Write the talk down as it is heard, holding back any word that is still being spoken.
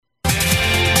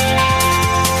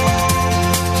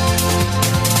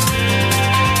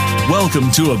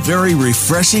Welcome to a very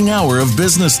refreshing hour of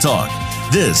business talk.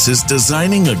 This is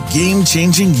Designing a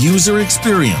Game-Changing User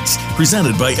Experience,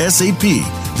 presented by SAP,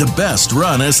 the best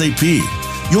run SAP.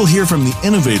 You'll hear from the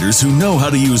innovators who know how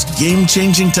to use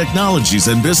game-changing technologies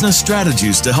and business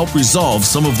strategies to help resolve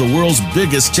some of the world's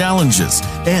biggest challenges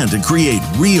and to create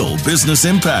real business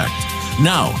impact.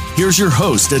 Now, here's your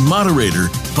host and moderator,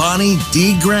 Bonnie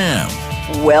D. Graham.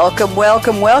 Welcome,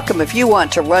 welcome, welcome. If you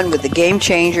want to run with the game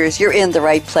changers, you're in the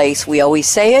right place. We always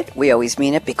say it, we always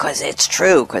mean it, because it's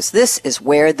true, because this is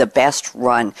where the best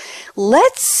run.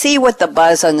 Let's see what the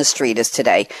buzz on the street is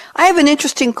today. I have an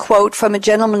interesting quote from a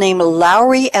gentleman named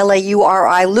Lauri,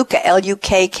 L-A-U-R-I, Luka,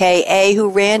 L-U-K-K-A, who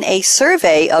ran a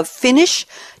survey of Finnish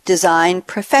design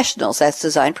professionals. That's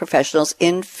design professionals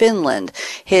in Finland.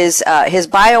 His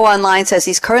bio online says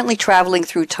he's currently traveling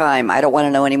through time. I don't want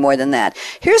to know any more than that.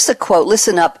 Here's the quote.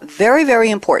 Listen up. Very,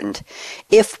 very important.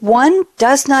 If one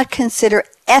does not consider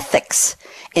ethics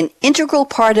an integral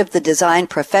part of the design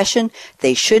profession,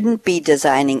 they shouldn't be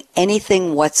designing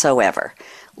anything whatsoever.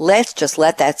 Let's just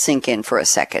let that sink in for a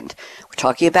second. We're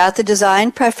talking about the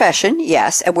design profession,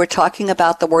 yes, and we're talking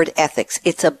about the word ethics.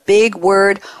 It's a big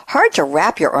word, hard to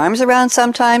wrap your arms around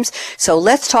sometimes. So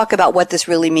let's talk about what this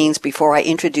really means before I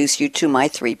introduce you to my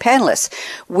three panelists.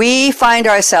 We find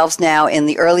ourselves now in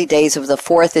the early days of the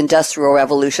fourth industrial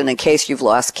revolution, in case you've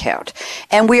lost count.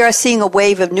 And we are seeing a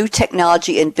wave of new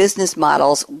technology and business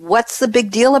models. What's the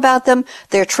big deal about them?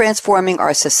 They're transforming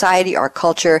our society, our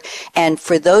culture, and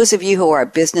for those of you who are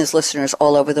business listeners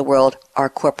all over the world, our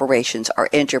corporations, our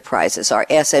enterprises, our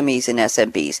SMEs and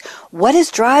SMBs. What is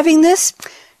driving this?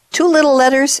 Two little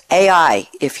letters, AI.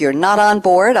 If you're not on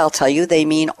board, I'll tell you they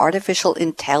mean artificial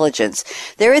intelligence.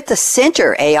 They're at the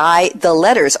center, AI. The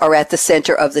letters are at the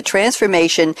center of the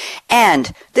transformation.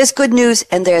 And there's good news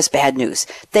and there's bad news.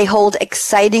 They hold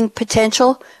exciting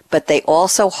potential, but they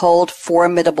also hold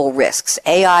formidable risks.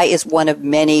 AI is one of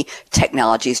many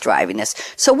technologies driving this.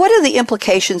 So what are the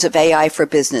implications of AI for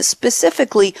business,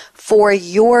 specifically for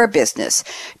your business?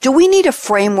 Do we need a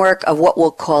framework of what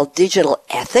we'll call digital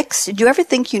ethics? Did you ever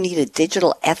think you need a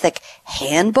digital ethic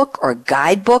handbook or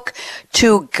guidebook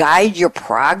to guide your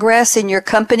progress in your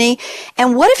company?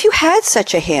 And what if you had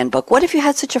such a handbook? What if you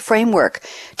had such a framework?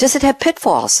 Does it have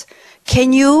pitfalls?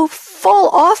 Can you fall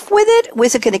off with it?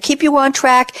 Was it going to keep you on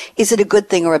track? Is it a good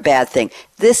thing or a bad thing?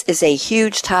 This is a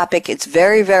huge topic. It's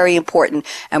very, very important.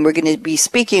 And we're going to be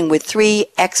speaking with three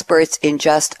experts in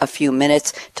just a few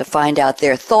minutes to find out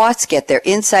their thoughts, get their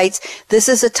insights. This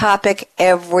is a topic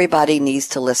everybody needs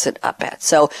to listen up at.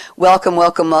 So welcome,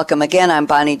 welcome, welcome. Again, I'm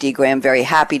Bonnie D. Graham. Very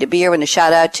happy to be here. And a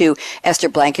shout out to Esther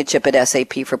Blankenship at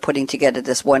SAP for putting together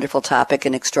this wonderful topic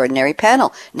and extraordinary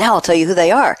panel. Now I'll tell you who they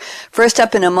are. First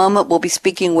up in a moment, we'll be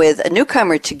speaking with a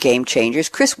newcomer to Game Changers,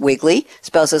 Chris Wigley,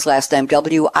 spells his last name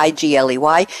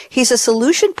W-I-G-L-E-Y. He's a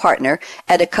solution partner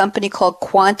at a company called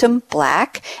Quantum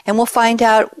Black, and we'll find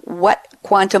out what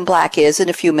Quantum Black is in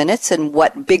a few minutes and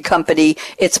what big company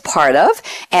it's part of.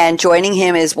 And joining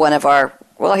him is one of our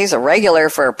he's a regular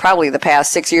for probably the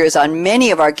past 6 years on many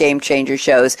of our Game Changer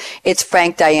shows. It's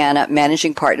Frank Diana,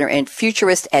 managing partner and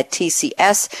futurist at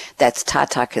TCS. That's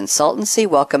Tata Consultancy.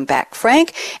 Welcome back,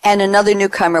 Frank. And another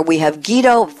newcomer, we have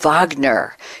Guido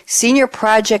Wagner, senior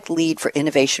project lead for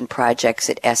innovation projects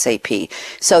at SAP.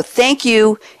 So thank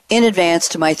you in advance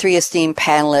to my three esteemed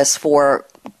panelists for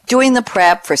doing the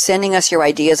prep, for sending us your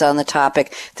ideas on the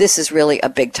topic. This is really a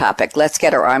big topic. Let's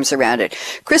get our arms around it.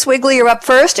 Chris Wigley, you're up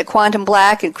first at Quantum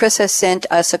Black, and Chris has sent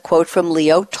us a quote from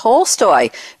Leo Tolstoy.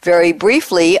 Very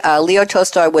briefly, Leo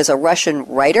Tolstoy was a Russian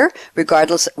writer,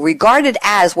 regarded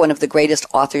as one of the greatest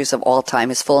authors of all time.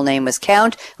 His full name was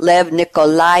Count Lev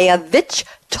Nikolaevich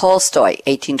Tolstoy,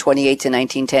 1828 to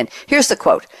 1910. Here's the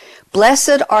quote.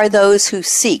 "Blessed are those who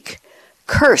seek.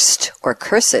 Cursed or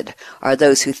cursed are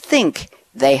those who think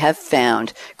they have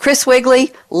found." Chris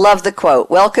Wigley, love the quote.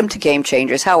 Welcome to Game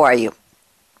Changers. How are you?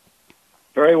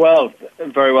 Very well,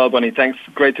 Bonnie. Thanks.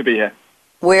 Great to be here.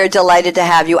 We're delighted to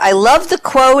have you. I love the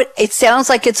quote. It sounds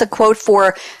like it's a quote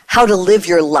for how to live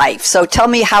your life. So tell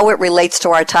me how it relates to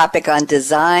our topic on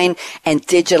design and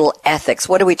digital ethics.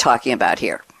 What are we talking about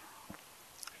here?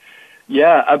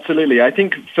 Yeah, absolutely. I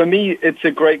think for me, it's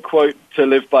a great quote to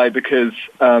live by because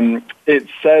it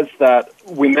says that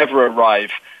we never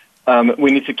arrive.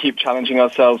 We need to keep challenging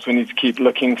ourselves. We need to keep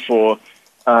looking for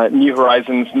new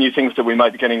horizons, new things that we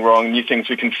might be getting wrong, new things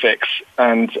we can fix.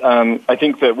 And I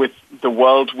think that with the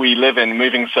world we live in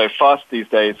moving so fast these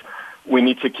days, we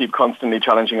need to keep constantly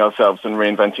challenging ourselves and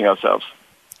reinventing ourselves.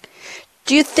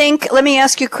 Do you think, let me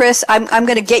ask you, Chris, I'm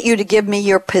going to get you to give me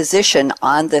your position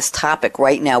on this topic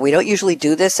right now. We don't usually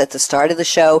do this at the start of the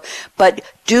show, but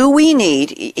do we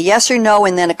need, yes or no,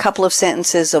 and then a couple of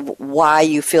sentences of why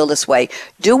you feel this way.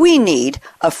 Do we need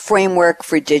a framework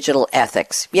for digital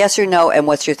ethics? Yes or no, and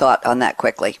what's your thought on that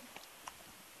quickly?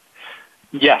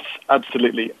 Yes,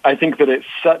 absolutely. I think that it's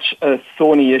such a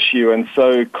thorny issue and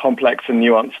so complex and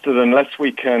nuanced that unless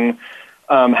we can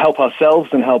help ourselves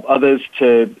and help others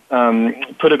to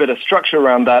put a bit of structure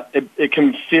around that, it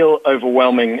can feel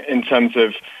overwhelming in terms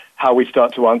of how we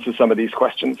start to answer some of these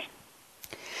questions.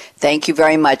 Thank you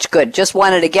very much. Good. Just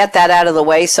wanted to get that out of the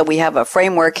way so we have a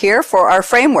framework here for our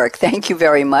framework. Thank you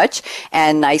very much.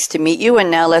 And nice to meet you.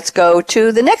 And now let's go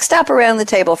to the next stop around the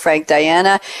table, Frank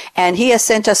Diana. And he has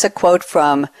sent us a quote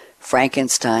from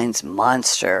Frankenstein's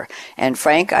monster. And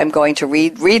Frank, I'm going to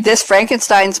read this.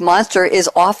 Frankenstein's monster is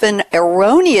often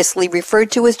erroneously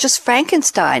referred to as just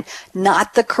Frankenstein,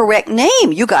 not the correct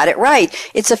name. You got it right.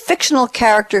 It's a fictional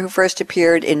character who first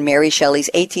appeared in Mary Shelley's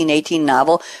 1818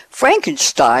 novel,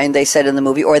 Frankenstein, they said in the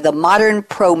movie, or the modern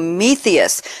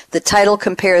Prometheus. The title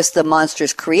compares the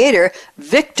monster's creator,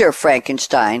 Victor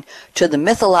Frankenstein, to the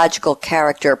mythological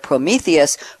character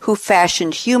Prometheus, who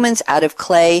fashioned humans out of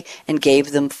clay and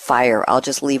gave them fire. I'll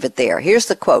just leave it there. Here's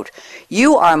the quote.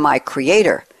 "You are my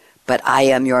creator, but I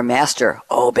am your master.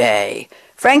 Obey."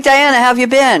 Frank Diana, how have you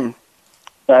been?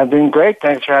 I've been great.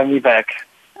 Thanks for having me back.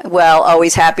 Well,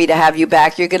 always happy to have you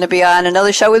back. You're going to be on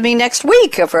another show with me next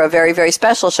week for a very, very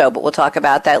special show, but we'll talk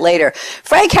about that later.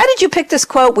 Frank, how did you pick this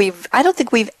quote? I don't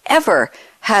think we've ever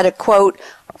had a quote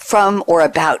from or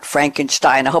about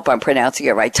Frankenstein. I hope I'm pronouncing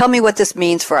it right. Tell me what this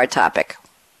means for our topic.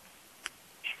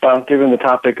 Given the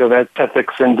topic of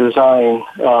ethics and design,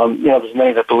 there's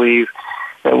many that believe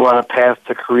that we're on a path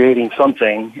to creating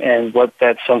something, and what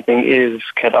that something is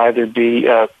can either be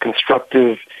a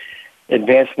constructive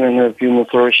advancement of human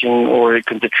flourishing, or it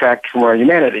could detract from our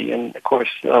humanity. And of course,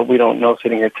 we don't know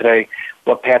sitting here today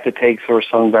what path it takes or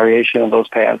some variation of those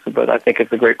paths. But I think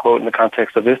it's a great quote in the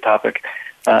context of this topic,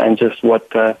 and just what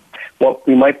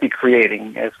we might be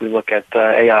creating as we look at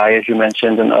AI, as you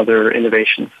mentioned, and other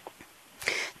innovations.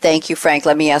 Thank you, Frank.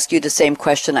 Let me ask you the same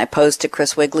question I posed to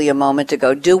Chris Wigley a moment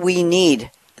ago. Do we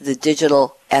need the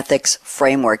digital ethics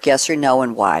framework? Yes or no,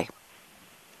 and why?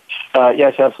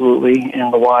 Yes, absolutely,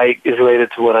 and the why is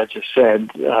related to what I just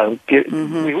said. We've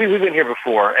been here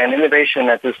before, and innovation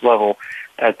at this level,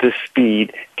 at this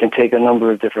speed, can take a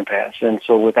number of different paths. And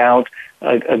so without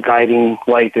a guiding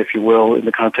light, if you will, in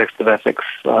the context of ethics,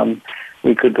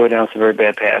 we could go down some very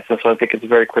bad paths. And so I think it's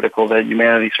very critical that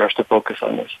humanity starts to focus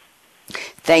on this.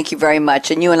 Thank you very much.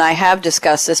 And you and I have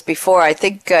discussed this before. I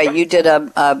think you did a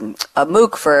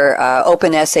MOOC for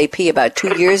OpenSAP about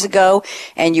 2 years ago,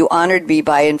 and you honored me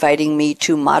by inviting me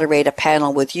to moderate a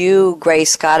panel with you, Gray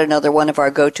Scott, another one of our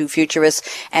go-to futurists,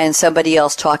 and somebody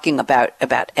else talking about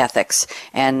ethics.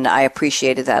 And I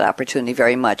appreciated that opportunity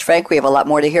very much. Frank, we have a lot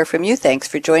more to hear from you. Thanks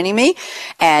for joining me.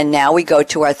 And now we go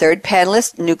to our third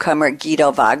panelist, newcomer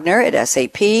Guido Wagner at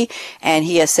SAP, and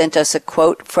he has sent us a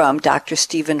quote from Dr.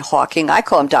 Stephen Hawking. I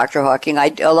call him Dr. Hawking,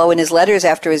 although in his letters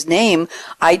after his name,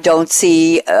 I don't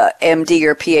see MD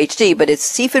or PhD, but it's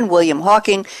Stephen William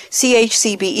Hawking,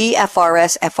 CHCBE,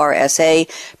 FRS, FRSA,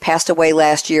 passed away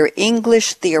last year,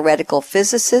 English theoretical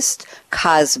physicist,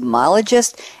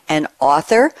 cosmologist, and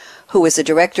author, who is the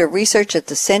Director of Research at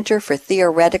the Center for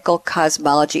Theoretical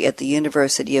Cosmology at the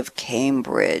University of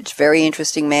Cambridge. Very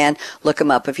interesting man. Look him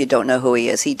up if you don't know who he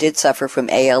is. He did suffer from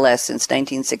ALS since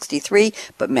 1963,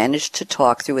 but managed to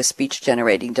talk through a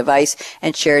speech-generating device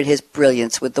and shared his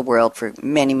brilliance with the world for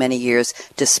many, many years,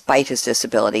 despite his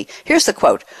disability. Here's the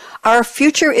quote. "Our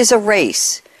future is a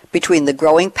race between the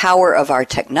growing power of our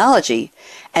technology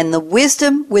and the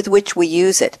wisdom with which we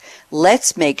use it.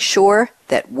 Let's make sure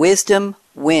that wisdom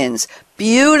wins."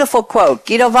 Beautiful quote.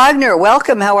 Guido Wagner,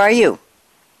 welcome. How are you?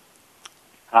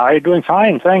 I'm doing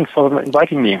fine. Thanks for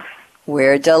inviting me.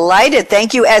 We're delighted.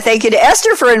 Thank you. Thank you to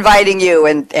Esther for inviting you.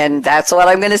 And that's what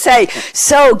I'm going to say.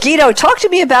 So, Guido, talk to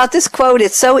me about this quote.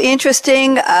 It's so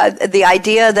interesting. The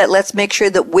idea that let's make sure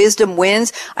that wisdom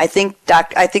wins. I think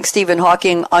Stephen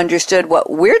Hawking understood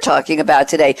what we're talking about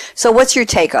today. So what's your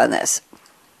take on this?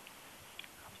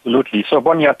 Absolutely. So,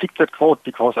 Bonnie, I picked that quote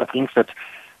because I think that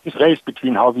this race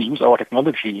between how we use our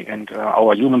technology and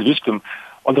our human wisdom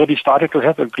already started to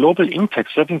have a global impact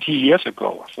 70 years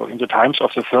ago. So in the times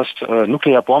of the first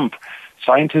nuclear bomb,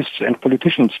 scientists and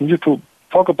politicians needed to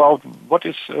talk about what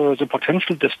is the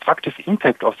potential destructive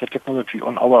impact of the technology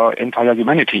on our entire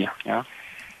humanity. Yeah?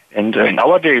 And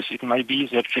nowadays, it might be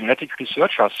that genetic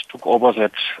researchers took over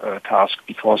that task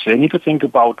because they need to think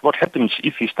about what happens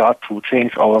if we start to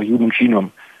change our human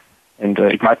genome. And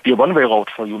it might be a one-way road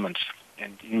for humans.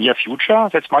 And in the near future,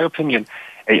 that's my opinion,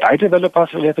 AI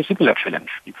developers will have a similar challenge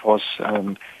because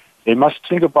they must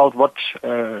think about what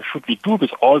should we do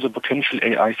with all the potential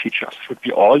AI features. Should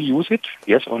we all use it,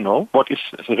 yes or no? What is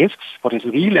the risks, what is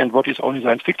real, and what is only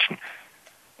science fiction?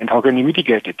 And how can we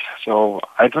mitigate it? So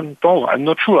I don't know. I'm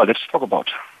not sure. Let's talk about.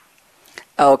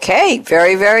 Okay,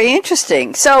 very, very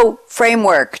interesting. So,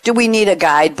 framework. Do we need a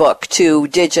guidebook to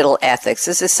digital ethics?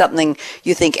 Is this something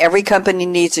you think every company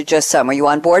needs or just some? Are you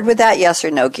on board with that? Yes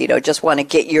or no, Guido? Just want to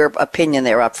get your opinion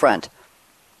there up front.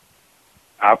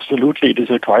 Absolutely, it is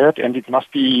required, and it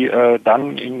must be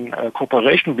done in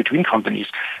cooperation between companies.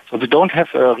 So we don't have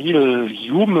a real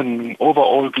human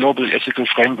overall global ethical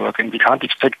framework, and we can't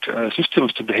expect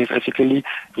systems to behave ethically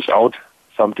without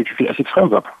some digital ethics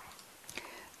framework.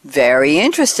 Very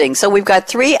interesting. So we've got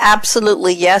 3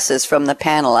 absolutely yeses from the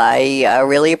panel. I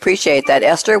really appreciate that.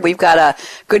 Esther, we've got a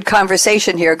good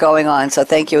conversation here going on, so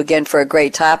thank you again for a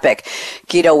great topic.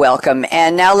 Guido, welcome.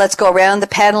 And now let's go around the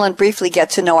panel and briefly get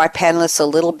to know our panelists a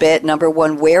little bit. Number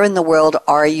 1, where in the world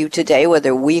are you today?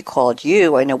 Whether we called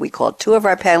you, I know we called 2 of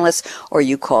our panelists, or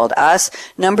you called us.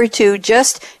 Number 2,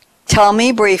 just tell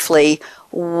me briefly,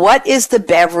 what is the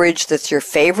beverage that's your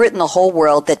favorite in the whole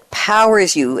world that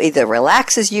powers you, either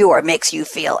relaxes you or makes you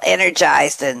feel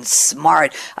energized and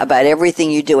smart about everything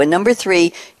you do? And number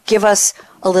 3, give us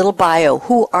a little bio.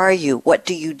 Who are you? What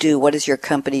do you do? What does your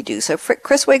company do? So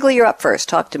Chris Wigley, you're up first.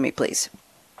 Talk to me, please.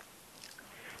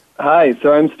 Hi,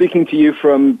 so I'm speaking to you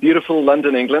from beautiful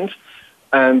London, England,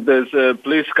 and there's a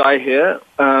blue sky here.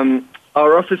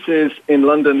 Our offices in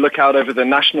London look out over the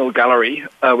National Gallery,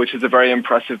 which is a very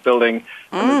impressive building.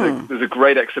 And there's a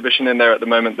great exhibition in there at the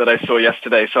moment that I saw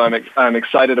yesterday, so I'm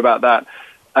excited about that.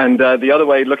 And the other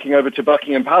way, looking over to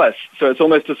Buckingham Palace. So it's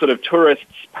almost a sort of tourist's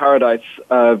paradise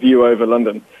view over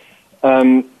London.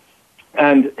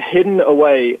 And hidden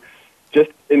away,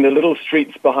 just in the little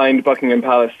streets behind Buckingham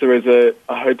Palace, there is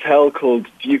a hotel called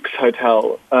Duke's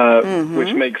Hotel,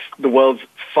 which makes the world's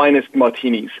finest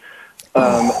martinis.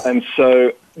 And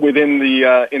so within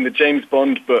the in the James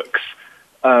Bond books,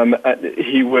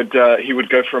 he would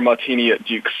go for a martini at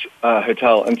Duke's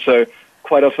Hotel. And so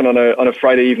quite often on a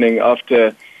Friday evening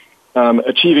after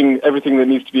achieving everything that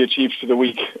needs to be achieved for the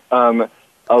week,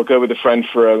 I'll go with a friend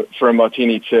for a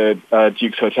martini to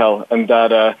Duke's Hotel, and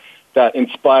that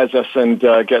inspires us and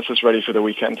gets us ready for the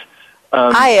weekend.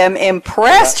 I am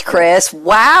impressed, Chris.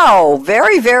 Wow.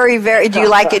 Very, very, very. Do you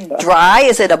like it dry?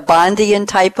 Is it a Bondian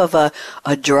type of a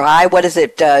dry? What is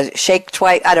it? Shake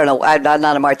twice? I don't know. I'm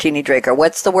not a martini drinker.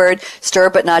 What's the word? Stir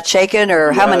but not shaken?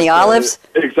 Or how many olives?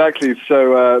 Exactly.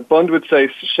 So Bond would say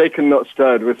shaken, not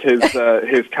stirred with his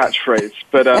catchphrase.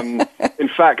 But in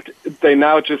fact, they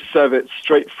now just serve it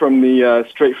straight from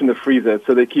the freezer.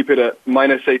 So they keep it at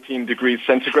minus 18 degrees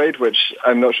centigrade, which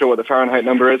I'm not sure what the Fahrenheit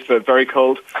number is, but very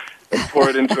cold. And pour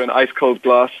it into an ice-cold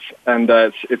glass, and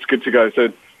it's good to go.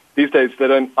 So these days, they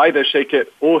don't either shake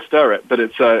it or stir it, but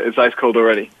it's ice-cold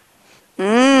already.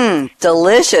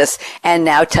 Delicious. And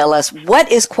now tell us, what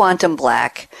is Quantum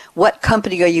Black? What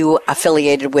company are you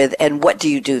affiliated with, and what do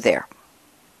you do there?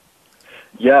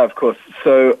 Yeah, of course.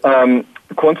 So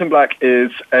Quantum Black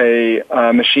is a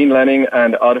machine learning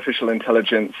and artificial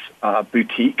intelligence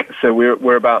boutique. So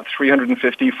we're about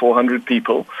 350, 400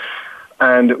 people.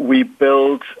 And we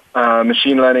build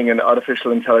machine learning and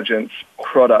artificial intelligence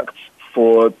products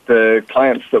for the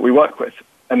clients that we work with.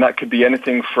 And that could be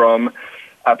anything from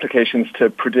applications to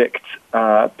predict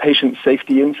patient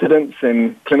safety incidents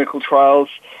in clinical trials,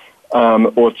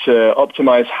 or to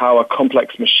optimize how a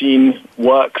complex machine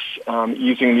works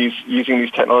using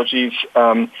these technologies,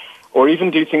 or even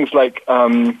do things like,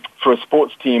 for a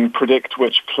sports team, predict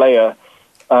which player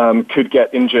could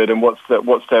get injured and what's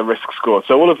their risk score.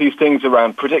 So all of these things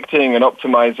around predicting and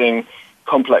optimizing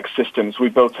complex systems, we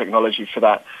build technology for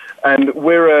that. And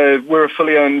we're a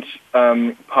fully owned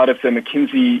part of the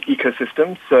McKinsey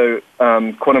ecosystem. So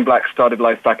Quantum Black started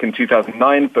life back in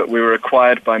 2009, but we were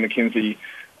acquired by McKinsey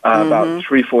about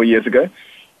 3-4 years ago.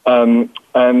 And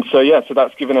so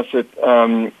that's given us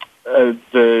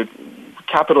the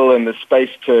capital and the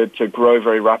space to grow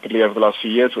very rapidly over the last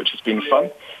few years, which has been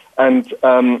fun. And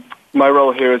my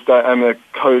role here is that I'm a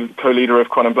co-leader of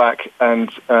Quantum Black, and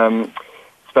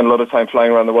spend a lot of time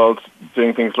flying around the world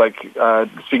doing things like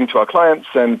speaking to our clients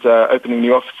and opening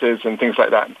new offices and things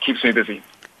like that. It keeps me busy.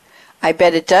 I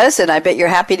bet it does, and I bet you're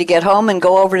happy to get home and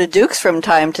go over to Duke's from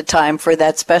time to time for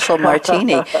that special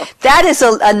martini. That is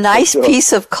a nice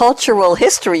piece of cultural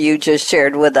history you just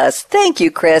shared with us. Thank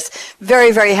you, Chris.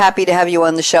 Very, very happy to have you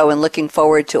on the show and looking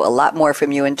forward to a lot more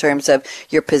from you in terms of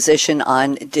your position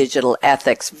on digital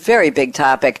ethics. Very big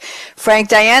topic. Frank,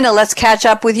 Diana, let's catch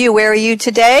up with you. Where are you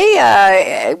today?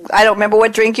 I don't remember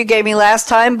what drink you gave me last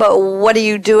time, but what are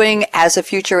you doing as a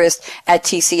futurist at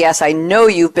TCS? I know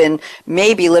you've been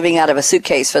maybe living out of a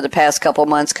suitcase for the past couple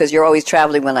months because you're always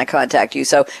traveling when I contact you.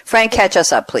 So, Frank, catch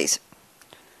us up, please.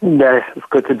 Yeah, it's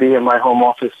good to be in my home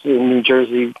office in New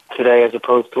Jersey today as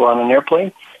opposed to on an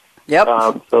airplane. Yep.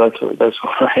 So that's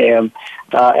where I am.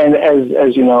 And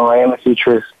as you know, I am a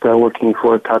futurist working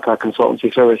for Tata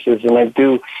Consultancy Services, and I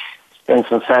do spend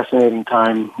some fascinating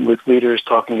time with leaders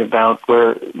talking about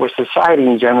where society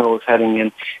in general is heading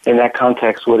in that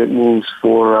context, what it means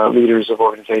for leaders of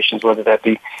organizations, whether that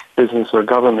be business or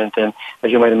government. And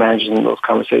as you might imagine, those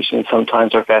conversations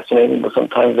sometimes are fascinating, but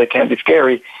sometimes they can be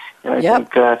scary. And I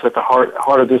think that's at the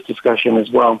heart of this discussion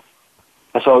as well.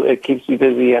 So it keeps me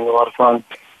busy and a lot of fun.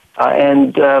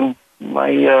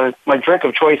 My drink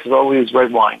of choice is always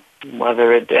red wine.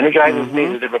 Whether it energizes me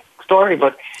is a different story,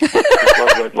 but I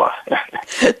love red wine.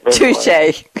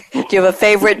 Touche. Do you have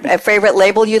a favorite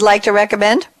label you'd like to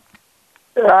recommend?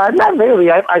 Not really.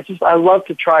 I love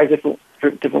to try different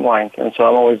wines, and so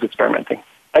I'm always experimenting.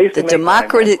 I used to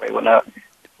make wine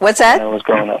What's that? When I was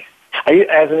growing up.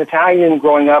 As an Italian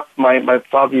growing up, my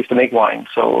father used to make wine,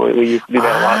 so we used to do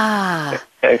that a lot,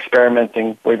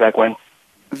 experimenting way back when.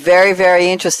 Very, very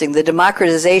interesting. The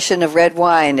democratization of red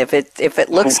wine. If it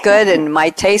looks good and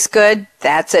might taste good,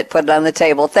 that's it. Put it on the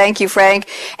table. Thank you, Frank.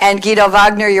 And Guido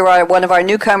Wagner, you're one of our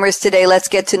newcomers today. Let's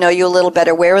get to know you a little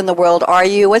better. Where in the world are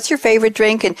you? What's your favorite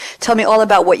drink? And tell me all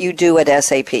about what you do at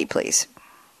SAP, please.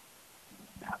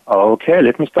 Okay,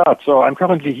 let me start. So I'm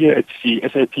currently here at the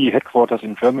SAP headquarters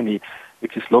in Germany,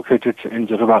 which is located in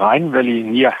the River Rhine Valley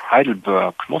near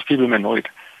Heidelberg. Most people may know it.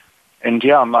 And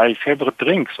yeah, my favorite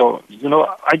drink. So,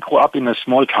 I grew up in a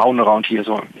small town around here.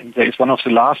 So there is one of the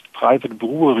last private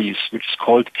breweries, which is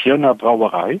called Kirner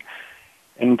Brauerei.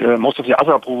 And most of the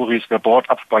other breweries were bought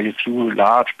up by a few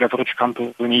large beverage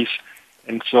companies.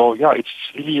 And so, yeah, it's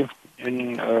really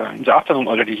in the afternoon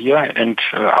already here. And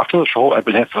after the show, I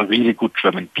will have a really good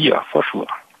German beer, for sure.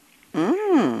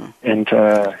 And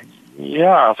so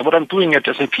what I'm doing at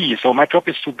SAP, so my job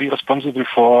is to be responsible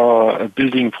for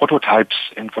building prototypes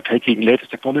and for taking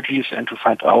latest technologies and to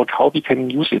find out how we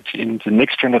can use it in the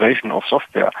next generation of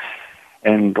software.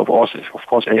 And of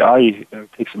course, AI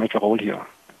takes a major role here.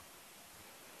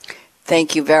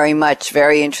 Thank you very much.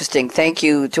 Very interesting. Thank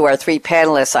you to our three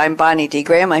panelists. I'm Bonnie D.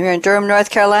 Graham. I'm here in Durham, North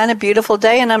Carolina. Beautiful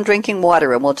day, and I'm drinking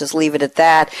water, and we'll just leave it at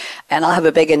that. And I'll have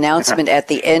a big announcement at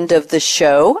the end of the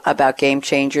show about Game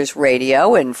Changers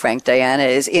Radio, and Frank Diana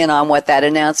is in on what that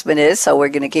announcement is, so we're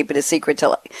going to keep it a secret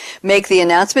till I make the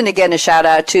announcement. Again, a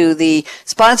shout-out to the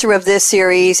sponsor of this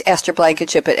series, Esther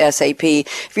Blankenship at SAP.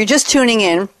 If you're just tuning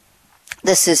in,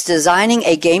 this is Designing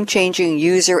a Game-Changing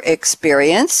User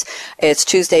Experience. It's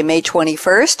Tuesday, May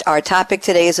 21st. Our topic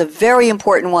today is a very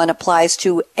important one, applies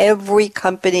to every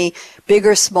company, big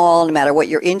or small, no matter what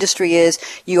your industry is.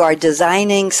 You are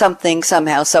designing something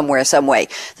somehow, somewhere, some way.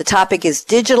 The topic is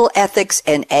digital ethics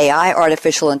and AI,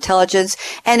 artificial intelligence,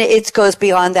 and it goes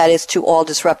beyond that. It's to all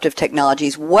disruptive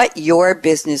technologies, what your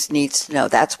business needs to know.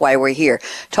 That's why we're here.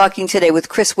 Talking today with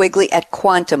Chris Wigley at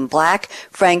Quantum Black,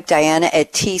 Frank Diana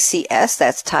at TCS,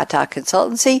 that's Tata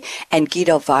Consultancy, and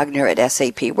Guido Wagner at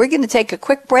SAP. We're going to take a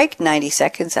quick break, 90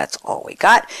 seconds, that's all we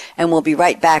got, and we'll be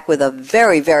right back with a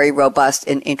very, very robust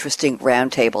and interesting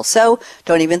roundtable. So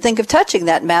don't even think of touching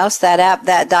that mouse, that app,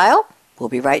 that dial. We'll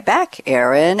be right back.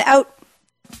 Aaron out.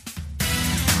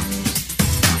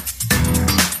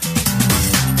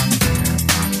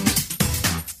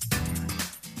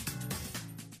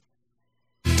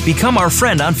 Become our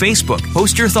friend on Facebook.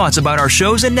 Post your thoughts about our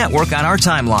shows and network on our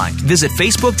timeline. Visit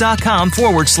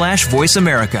Facebook.com/Voice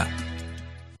America.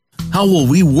 How will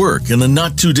we work in the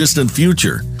not-too-distant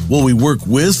future? Will we work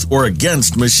with or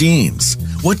against machines?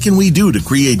 What can we do to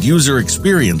create user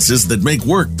experiences that make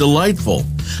work delightful?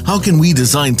 How can we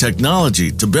design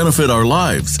technology to benefit our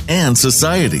lives and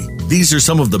society? These are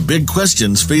some of the big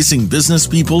questions facing business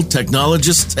people,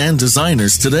 technologists, and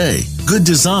designers today. Good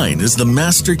design is the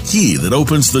master key that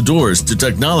opens the doors to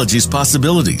technology's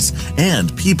possibilities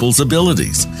and people's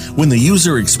abilities. When the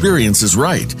user experience is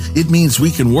right, it means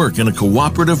we can work in a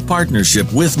cooperative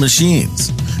partnership with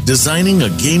machines. Designing a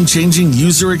game-changing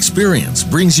user experience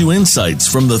brings you insights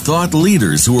from the thought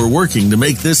leaders who are working to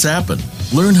make this happen.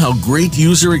 Learn how great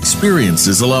user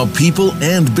experiences allow people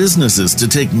and businesses to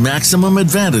take maximum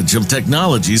advantage of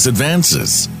technology's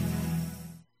advances.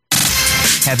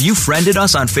 Have you friended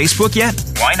us on Facebook yet?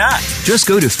 Why not? Just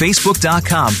go to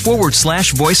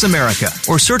facebook.com/Voice America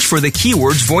or search for the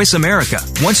keywords Voice America.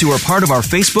 Once you are part of our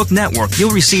Facebook network,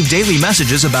 you'll receive daily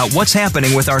messages about what's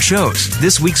happening with our shows,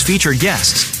 this week's featured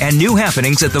guests, and new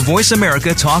happenings at the Voice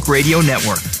America Talk Radio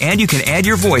Network. And you can add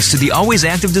your voice to the always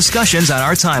active discussions on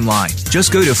our timeline.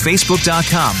 Just go to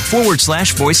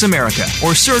facebook.com/Voice America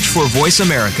or search for Voice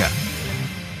America.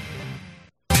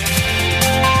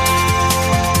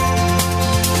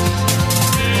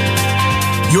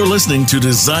 You're listening to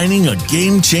Designing a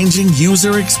Game-Changing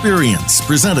User Experience,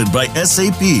 presented by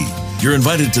SAP. You're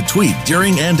invited to tweet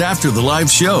during and after the live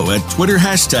show at Twitter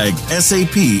 #SAPRADIO.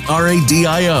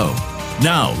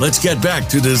 Now, let's get back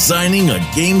to designing a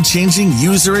game-changing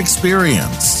user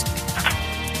experience.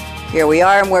 Here we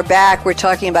are, and we're back. We're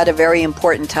talking about a very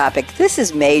important topic. This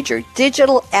is major.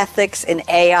 Digital ethics and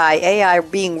AI. AI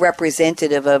being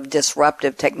representative of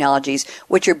disruptive technologies,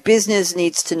 which your business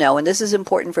needs to know. And this is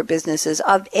important for businesses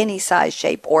of any size,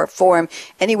 shape, or form,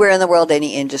 anywhere in the world,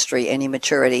 any industry, any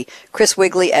maturity. Chris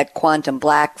Wigley at Quantum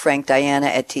Black, Frank Diana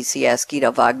at TCS,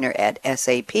 Guido Wagner at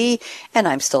SAP, and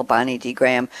I'm still Bonnie D.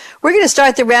 Graham. We're going to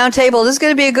start the roundtable. This is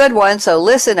going to be a good one, so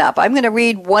listen up. I'm going to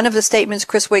read one of the statements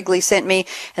Chris Wigley sent me,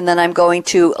 and then I'm going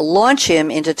to launch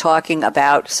him into talking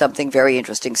about something very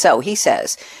interesting. So he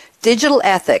says, digital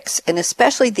ethics, and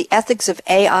especially the ethics of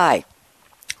AI,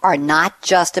 are not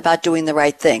just about doing the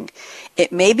right thing.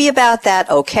 It may be about that,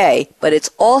 okay, but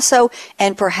it's also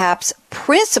and perhaps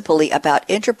principally about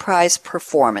enterprise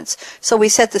performance. So we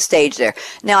set the stage there.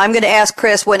 Now I'm going to ask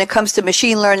Chris, when it comes to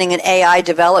machine learning and AI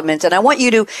development, and I want you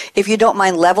to, if you don't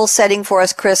mind, level setting for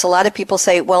us, Chris. A lot of people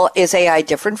say, well, is AI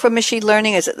different from machine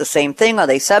learning? Is it the same thing? Are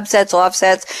they subsets,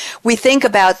 offsets? We think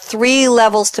about 3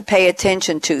 levels to pay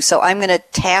attention to. So I'm going to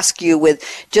task you with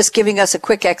just giving us a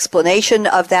quick explanation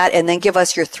of that, and then give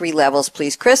us your 3 levels,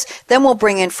 please, Chris. Then we'll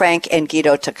bring in Frank and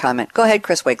Guido to comment. Go ahead,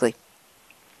 Chris Wigley.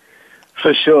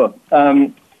 For sure.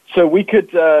 So we could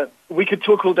talk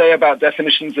all day about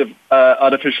definitions of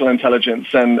artificial intelligence,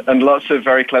 and lots of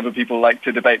very clever people like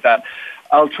to debate that.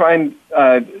 I'll try and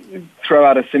throw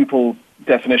out a simple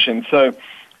definition. So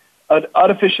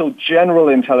artificial general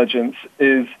intelligence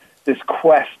is this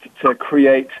quest to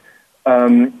create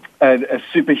a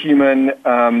superhuman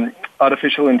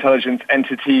artificial intelligence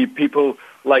entity. People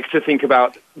like to think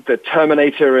about the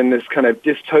Terminator in this kind of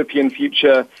dystopian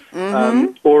future,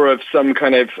 or of some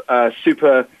kind of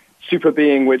super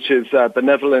being which is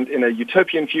benevolent in a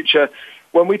utopian future.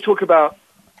 When we talk about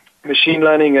machine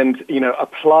learning and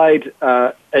applied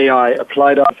AI,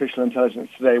 applied artificial intelligence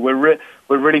today, we're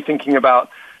really thinking about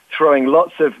throwing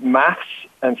lots of maths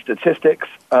and statistics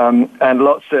and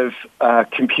lots of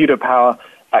computer power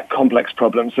at complex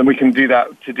problems, and we can do that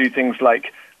to do things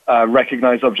like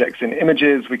recognize objects in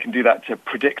images. We can do that to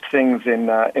predict things in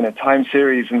a time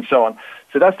series and so on.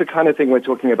 So that's the kind of thing we're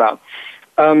talking about.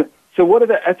 So what are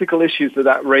the ethical issues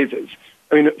that raises?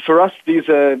 I mean, for us, these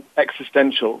are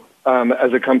existential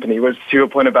as a company. Whereas to your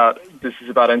point about this is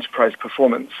about enterprise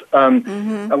performance,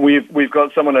 and we've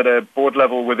got someone at a board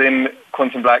level within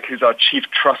Quantum Black who's our chief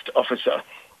trust officer.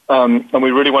 And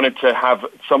we really wanted to have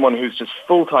someone whose just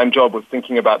full-time job was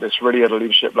thinking about this really at a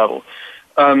leadership level.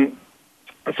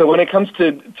 So when it comes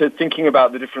to thinking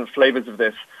about the different flavors of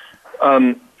this,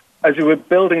 as we were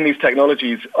building these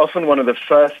technologies, often one of the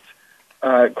first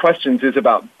questions is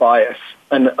about bias.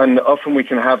 And often we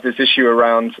can have this issue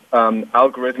around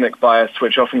algorithmic bias,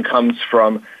 which often comes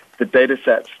from the data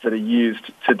sets that are used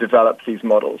to develop these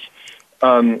models.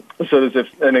 So there's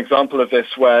an example of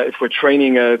this where if we're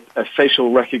training a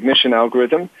facial recognition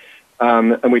algorithm,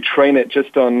 and we train it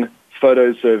just on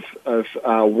photos of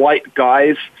white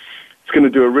guys, it's going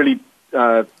to do a really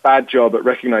bad job at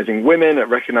recognizing women, at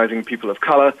recognizing people of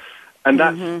color. And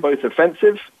that's both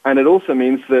offensive, and it also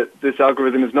means that this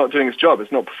algorithm is not doing its job.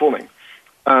 It's not performing.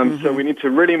 So we need to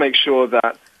really make sure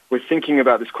that we're thinking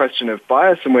about this question of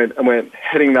bias, and we're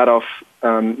heading that off,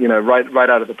 right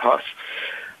out of the pass.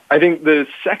 I think the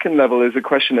second level is a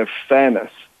question of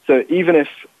fairness. So even if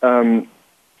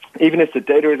the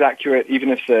data is accurate, even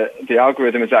if the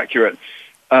algorithm is accurate,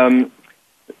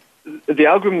 the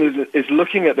algorithm is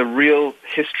looking at the real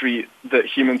history that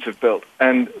humans have built.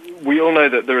 And we all know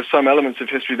that there are some elements of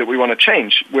history that we want to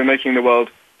change. We're making the world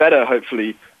better,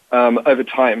 hopefully, over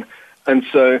time. And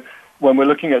so when we're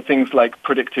looking at things like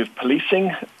predictive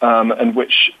policing and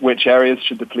which areas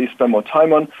should the police spend more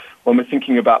time on, when we're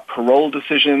thinking about parole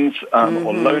decisions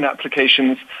or loan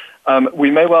applications, we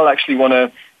may well actually want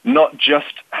to not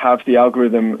just have the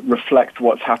algorithm reflect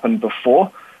what's happened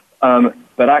before,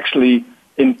 but actually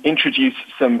introduce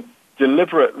some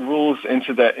deliberate rules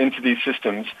into these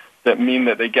systems that mean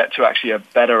that they get to actually a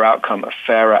better outcome, a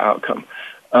fairer outcome.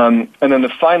 And then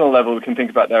the final level we can think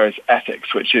about there is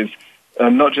ethics, which is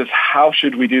not just how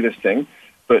should we do this thing,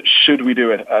 but should we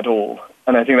do it at all?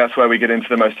 And I think that's where we get into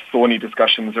the most thorny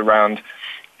discussions around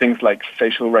things like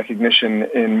facial recognition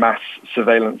in mass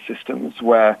surveillance systems,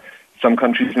 where some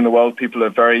countries in the world, people are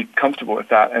very comfortable with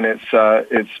that, and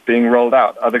it's being rolled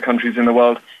out. Other countries in the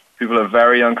world, people are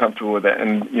very uncomfortable with it.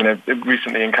 And,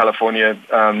 recently in California,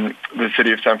 the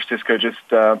city of San Francisco just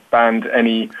banned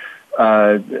any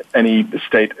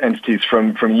state entities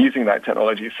from using that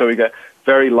technology. So we get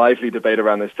very lively debate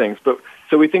around those things.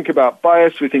 So we think about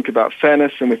bias, we think about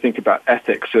fairness, and we think about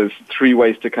ethics as three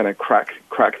ways to kind of crack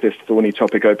this thorny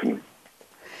topic open.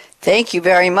 Thank you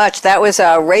very much. That was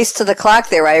a race to the clock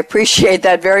there. I appreciate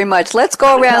that very much. Let's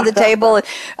go around the table.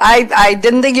 I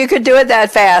didn't think you could do it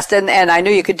that fast, and I knew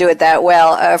you could do it that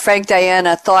well. Frank,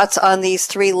 Diana, thoughts on these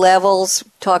three levels?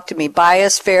 Talk to me.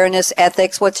 Bias, fairness,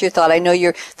 ethics. What's your thought? I know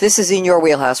this is in your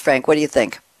wheelhouse, Frank. What do you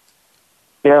think?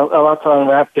 Yeah, a lot to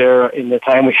unwrap there in the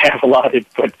time we have allotted,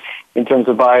 but in terms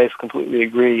of bias, completely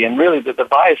agree. And really, the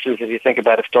biases, if you think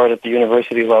about it, start at the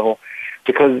university level,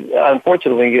 because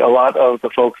unfortunately, a lot of the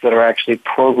folks that are actually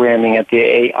programming at the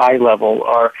AI level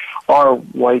are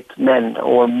white men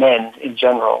or men in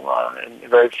general, and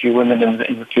very few women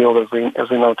in the field as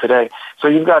we know today. So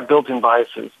you've got built-in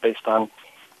biases based on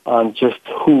just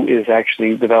who is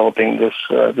actually developing this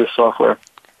software.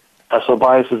 So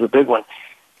bias is a big one.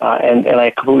 And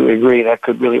I completely agree that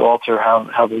could really alter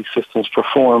how these systems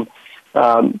perform.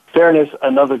 Fairness,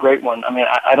 another great one. I mean,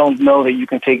 I don't know that you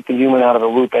can take the human out of the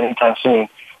loop anytime soon.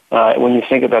 When you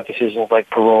think about decisions like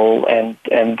parole, and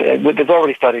there's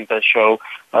already studies that show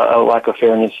a lack of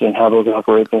fairness in how those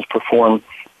algorithms perform,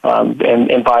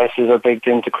 and biases are baked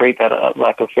in to create that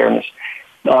lack of fairness.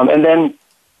 And then,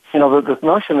 the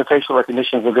notion of facial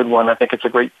recognition is a good one. I think it's a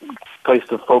great place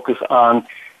to focus on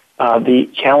the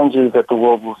challenges that the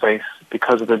world will face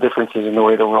because of the differences in the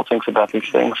way the world thinks about these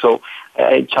things. So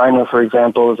China, for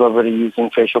example, is already using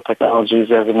facial technologies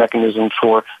as a mechanism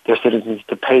for their citizens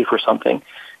to pay for something.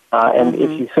 And if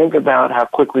you think about how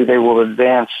quickly they will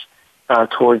advance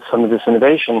towards some of this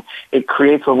innovation, it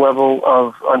creates a level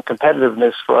of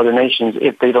uncompetitiveness for other nations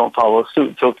if they don't follow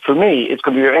suit. So for me, it's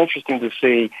going to be very interesting to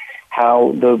see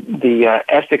how the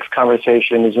ethics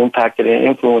conversation is impacted and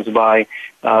influenced by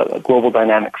global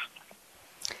dynamics.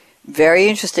 Very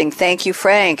interesting. Thank you,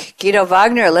 Frank. Guido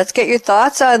Wagner, let's get your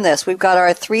thoughts on this. We've got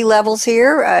our three levels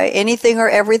here. Anything or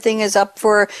everything is up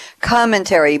for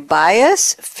commentary.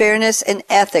 Bias, fairness, and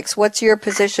ethics. What's your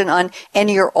position on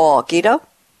any or all? Guido?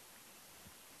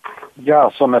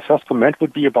 Yeah, so my first comment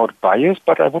would be about bias,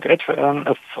 but I would add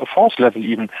a fourth level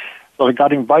even. So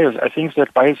regarding bias, I think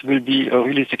that bias will be a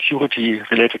really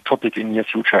security-related topic in the near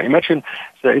future. Imagine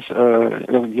there is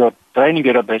your training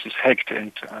database is hacked,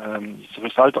 and the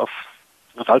result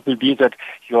will be that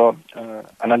your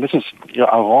analysis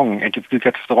are wrong, and you will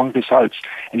get the wrong results,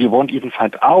 and you won't even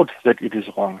find out that it is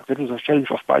wrong. That is a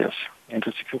challenge of bias and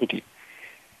security.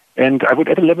 And I would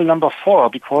add a level number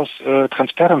 4, because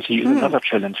transparency is another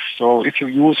challenge. So if you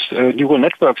use neural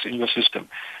networks in your system,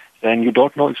 then you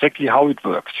don't know exactly how it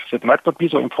works. That might not be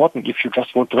so important if you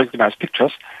just want to recognize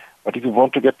pictures, but if you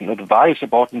want to get an advice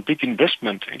about a big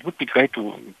investment, it would be great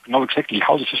to know exactly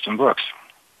how the system works.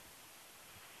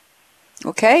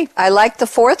 Okay, I like the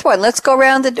fourth one. Let's go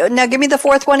around. Now give me the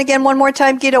fourth one again one more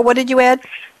time, Guido. What did you add?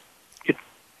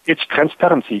 It's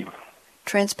transparency.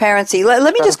 Transparency.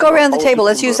 Let me just go around the table.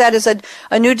 Let's use that as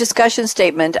a new discussion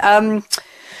statement.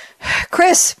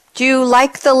 Chris, do you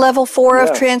like the level 4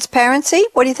 of transparency?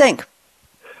 What do you think?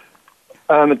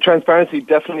 Transparency,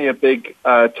 definitely a big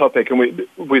topic, and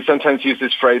we sometimes use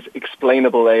this phrase,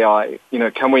 explainable AI.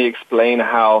 Can we explain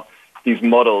how these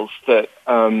models that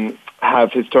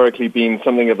have historically been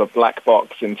something of a black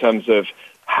box in terms of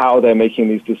how they're making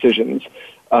these decisions,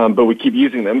 but we keep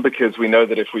using them because we know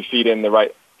that if we feed in the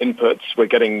right inputs, we're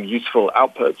getting useful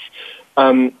outputs.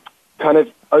 Kind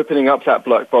of opening up that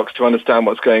black box to understand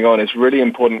what's going on is really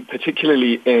important,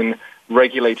 particularly in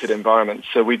regulated environments.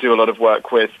 So we do a lot of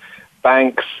work with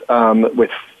banks, with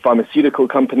pharmaceutical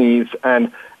companies,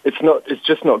 and it's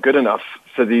just not good enough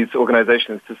for these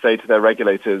organizations to say to their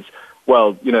regulators,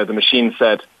 well, the machine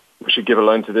said we should give a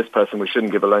loan to this person, we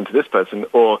shouldn't give a loan to this person,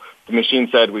 or the machine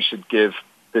said we should give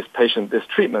this patient this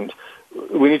treatment.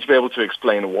 We need to be able to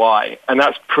explain why, and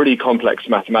that's pretty complex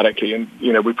mathematically, and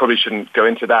we probably shouldn't go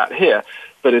into that here,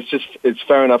 but it's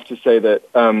fair enough to say that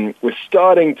we're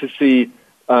starting to see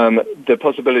the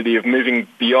possibility of moving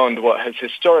beyond what has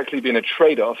historically been a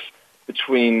trade-off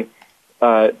between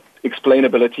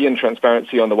explainability and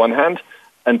transparency on the one hand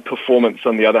and performance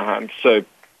on the other hand. So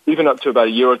even up to about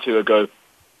a year or two ago,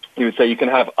 you would say you can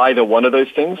have either one of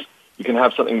those things. You can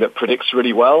have something that predicts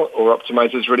really well or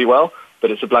optimizes really well,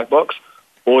 but it's a black box,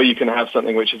 or you can have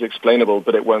something which is explainable,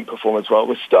 but it won't perform as well.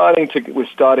 We're starting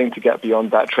to get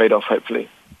beyond that trade-off, hopefully.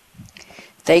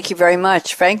 Thank you very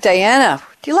much. Frank, Diana,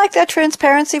 do you like that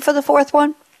transparency for the fourth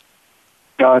one?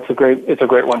 No, it's a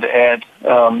great one to add,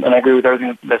 and I agree with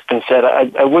everything that's been said.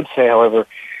 I would say, however,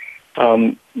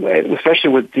 especially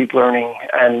with deep learning,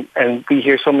 and we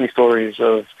hear so many stories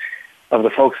of the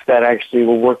folks that actually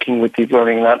were working with deep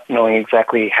learning, not knowing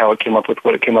exactly how it came up with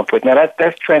what it came up with. Now,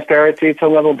 that's transparency at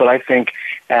some level, but I think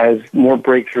as more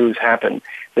breakthroughs happen,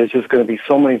 there's just going to be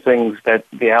so many things that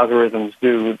the algorithms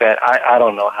do that I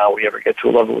don't know how we ever get to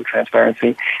a level of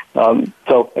transparency.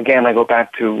 So, again, I go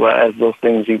back to as those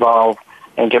things evolve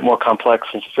and get more complex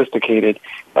and sophisticated,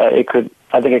 I think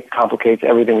it complicates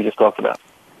everything we just talked about.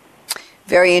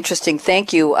 Very interesting.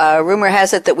 Thank you. Rumor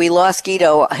has it that we lost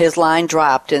Guido. His line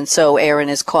dropped, and so Aaron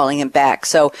is calling him back.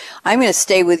 So I'm going to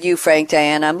stay with you, Frank,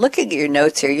 Diana. I'm looking at your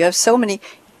notes here. You have so many.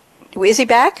 Is he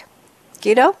back,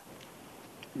 Guido?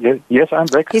 Yes, I'm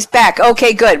back. He's back.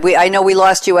 Okay, good. I know we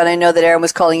lost you, and I know that Aaron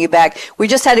was calling you back. We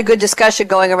just had a good discussion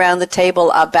going around the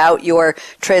table about your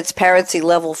transparency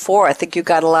level 4. I think you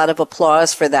got a lot of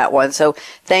applause for that one. So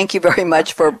thank you very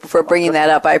much for bringing that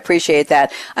up. I appreciate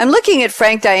that. I'm looking at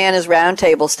Frank Diana's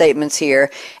roundtable statements here.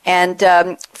 And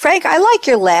Frank, I like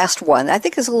your last one. I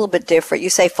think it's a little bit different. You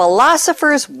say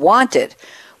philosophers wanted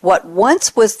what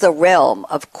once was the realm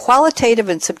of qualitative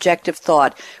and subjective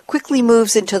thought quickly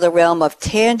moves into the realm of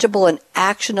tangible and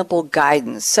actionable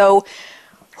guidance. So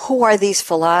who are these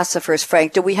philosophers,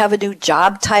 Frank? Do we have a new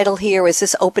job title here? Is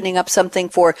this opening up something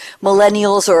for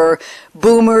millennials or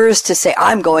boomers to say,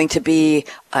 I'm going to be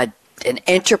an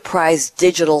enterprise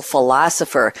digital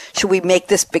philosopher? Should we make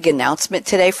this big announcement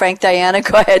today, Frank, Diana?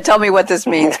 Go ahead. Tell me what this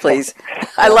means, please.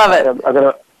 I love it.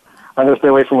 I'm going to stay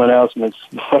away from announcements.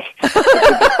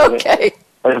 Okay.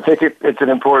 I think it's an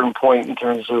important point in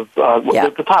terms of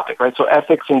the topic, right? So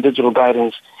ethics and digital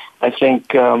guidance, I think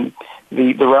the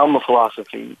realm of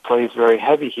philosophy plays very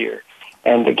heavy here.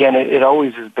 And again, it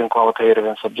always has been qualitative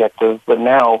and subjective, but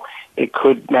now it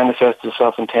could manifest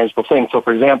itself in tangible things. So,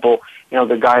 for example,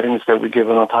 the guidance that we give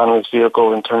an autonomous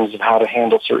vehicle in terms of how to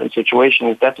handle certain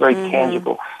situations, that's very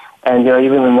tangible. And,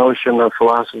 even the notion of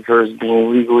philosophers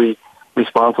being legally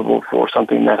responsible for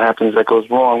something that happens that goes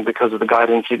wrong because of the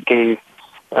guidance it gave,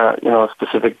 a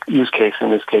specific use case,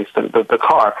 in this case, the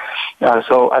car.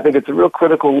 So I think it's a real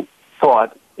critical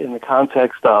thought in the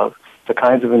context of the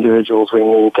kinds of individuals we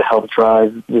need to help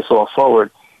drive this all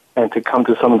forward and to come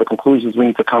to some of the conclusions we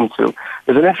need to come to.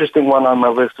 There's an interesting one on my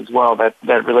list as well that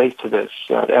relates to this,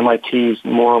 MIT's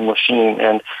Moral Machine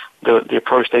and the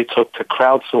approach they took to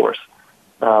crowdsource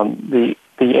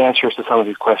the answers to some of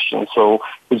these questions. So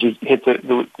would you hit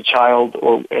the child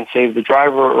and save the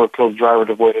driver, or kill the driver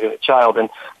to avoid hitting the child? And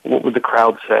what would the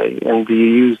crowd say? And do you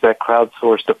use that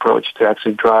crowdsourced approach to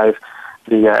actually drive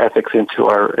the ethics into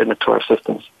our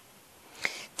systems?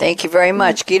 Thank you very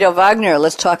much. Guido Wagner,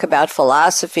 let's talk about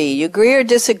philosophy. You agree or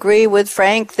disagree with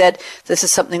Frank that this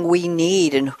is something we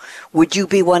need? And would you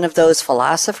be one of those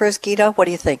philosophers, Guido? What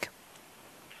do you think?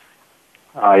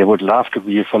 I would love to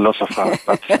be a philosopher,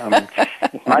 but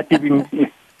it might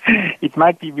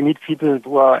be we need people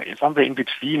who are somewhere in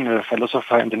between a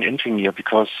philosopher and an engineer,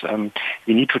 because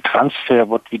we need to transfer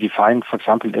what we define, for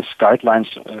example, as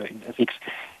guidelines in ethics,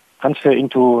 transfer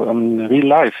into real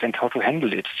life and how to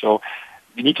handle it. So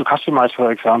we need to customize,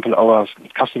 for example, our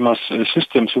customers'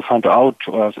 systems to find out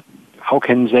how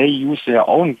can they use their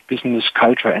own business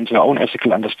culture and their own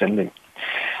ethical understanding.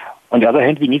 On the other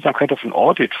hand, we need some kind of an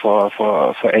audit for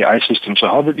AI systems. So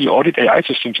how will we audit AI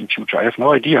systems in future? I have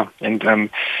no idea. And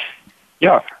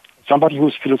somebody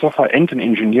who's a philosopher and an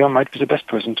engineer might be the best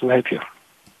person to help you.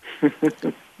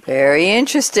 Very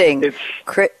interesting.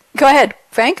 Go ahead,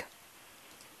 Frank.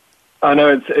 Oh, no,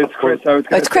 it's Chris.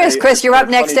 It's Chris. Chris, you're up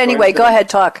next anyway. Go ahead,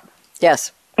 talk.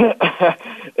 Yes.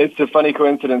 It's a funny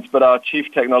coincidence, but our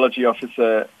chief technology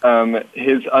officer,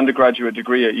 his undergraduate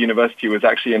degree at university was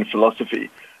actually in philosophy.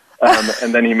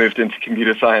 And then he moved into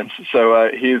computer science. So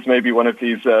he is maybe one of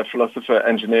these philosopher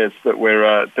engineers that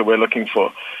we're looking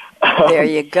for. There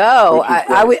you go.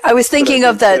 I was thinking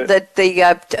of the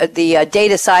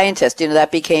data scientist.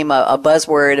 That became a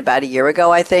buzzword about a year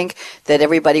ago, I think, that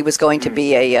everybody was going to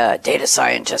be a data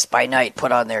scientist by night,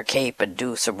 put on their cape and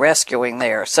do some rescuing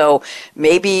there. So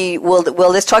maybe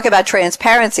let's talk about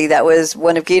transparency. That was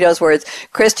one of Guido's words.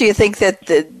 Chris, do you think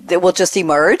that will just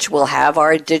emerge? We'll have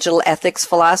our digital ethics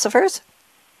philosophers?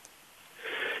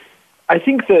 I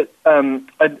think that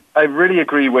I really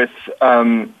agree with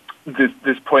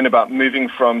this point about moving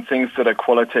from things that are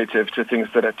qualitative to things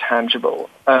that are tangible.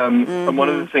 And one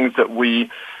of the things that we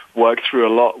work through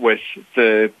a lot with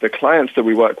the clients that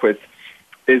we work with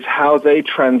is how they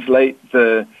translate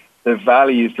the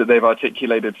values that they've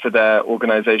articulated for their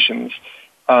organizations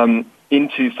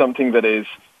into something that is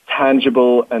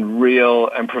tangible and real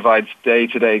and provides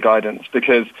day-to-day guidance.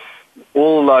 Because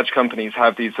all large companies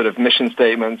have these sort of mission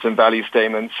statements and value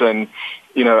statements and,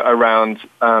 around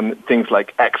things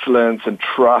like excellence and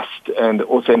trust and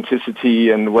authenticity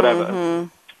and whatever.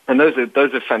 And those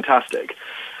are fantastic.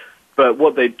 But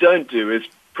what they don't do is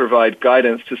provide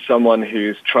guidance to someone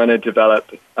who's trying to develop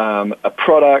a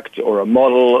product or a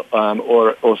model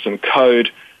or some code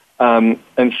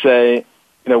and say,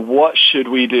 what should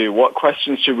we do? What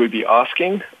questions should we be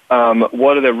asking?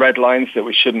 What are the red lines that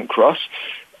we shouldn't cross?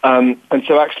 And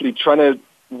so actually trying to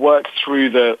work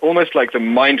through almost like the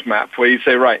mind map where you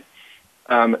say, right,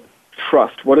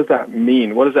 trust, what does that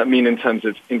mean? What does that mean in terms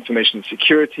of information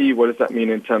security? What does that mean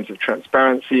in terms of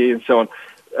transparency and so on?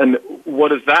 And what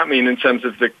does that mean in terms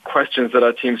of the questions that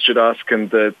our teams should ask and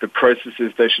the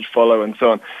processes they should follow and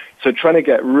so on? So trying to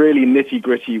get really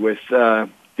nitty-gritty with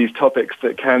these topics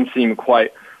that can seem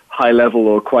quite high level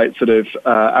or quite sort of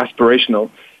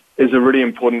aspirational is a really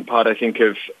important part, I think,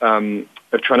 of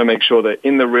trying to make sure that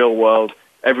in the real world,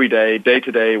 every day, day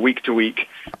to day, week to week,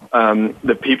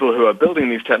 the people who are building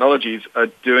these technologies are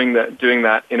doing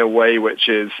that in a way which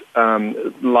is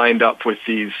lined up with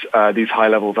these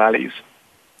high-level values.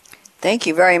 Thank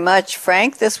you very much,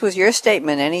 Frank. This was your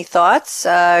statement. Any thoughts?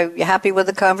 You happy with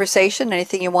the conversation?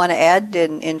 Anything you want to add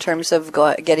in terms of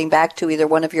getting back to either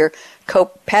one of your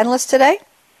co-panelists today?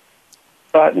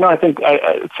 No, I think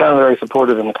it sounds very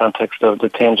supportive in the context of the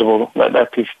tangible,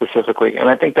 that piece specifically. And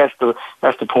I think that's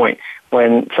the point.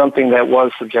 When something that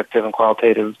was subjective and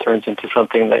qualitative turns into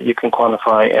something that you can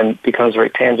quantify and becomes very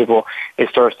tangible, it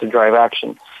starts to drive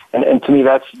action. And to me,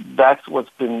 that's what's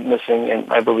been missing, and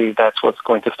I believe that's what's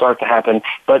going to start to happen.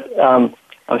 But I'm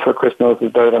sure Chris knows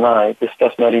this better than I.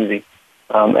 That's not easy.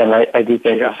 And I do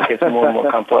think it gets more and more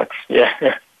complex.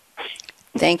 Yeah.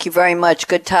 Thank you very much.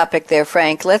 Good topic there,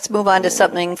 Frank. Let's move on to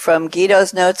something from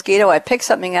Guido's notes. Guido, I picked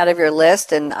something out of your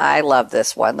list, and I love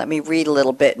this one. Let me read a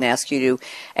little bit and ask you to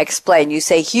explain. You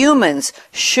say humans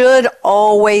should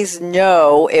always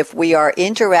know if we are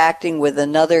interacting with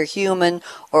another human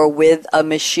or with a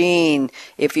machine.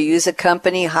 If you use a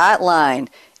company hotline,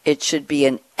 it should be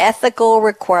an ethical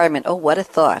requirement. Oh, what a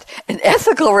thought. An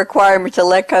ethical requirement to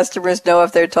let customers know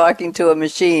if they're talking to a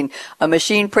machine. A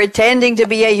machine pretending to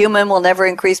be a human will never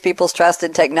increase people's trust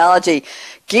in technology.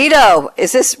 Guido,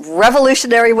 is this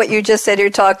revolutionary what you just said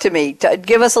here? Talk to me.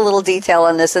 Give us a little detail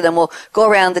on this, and then we'll go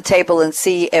around the table and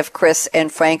see if Chris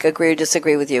and Frank agree or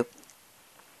disagree with you.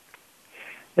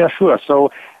 Yeah, sure.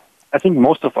 So I think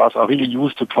most of us are really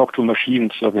used to talk to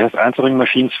machines. So we have answering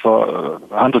machines for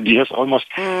 100 years almost.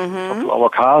 We talk to our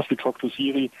cars, we talk to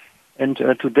Siri. And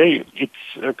today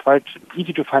it's quite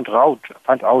easy to find out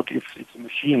if it's a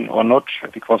machine or not,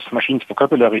 because machines'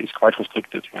 vocabulary is quite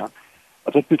restricted. Yeah.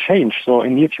 But that will change. So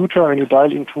in the near future, when you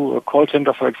dial into a call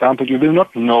center, for example, you will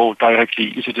not know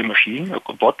directly, is it a machine,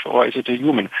 a bot, or is it a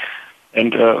human?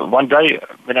 And one day,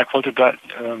 when I called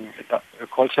a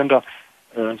call center,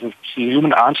 the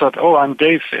human answered, "Oh, I'm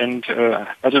Dave, and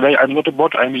by the way, I'm not a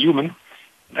bot, I'm a human."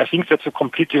 I think that's a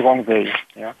completely wrong way.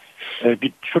 Yeah,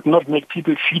 we should not make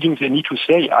people feeling they need to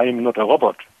say, "I am not a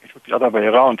robot." It should be the other way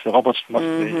around. The robots must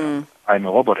say, "I'm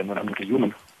a robot, and I'm not a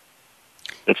human."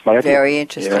 That's my idea. Very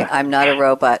interesting. Yeah. I'm not a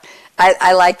robot.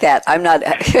 I like that. I'm not.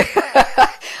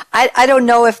 I don't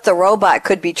know if the robot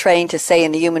could be trained to say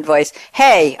in the human voice,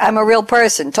 "Hey, I'm a real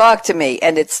person. Talk to me,"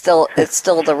 and it's still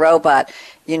the robot.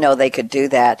 They could do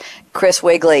that. Chris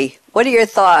Wigley, what are your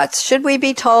thoughts? Should we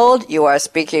be told, "You are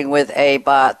speaking with a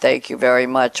bot, thank you very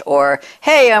much," or,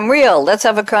 "Hey, I'm real, let's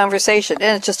have a conversation,"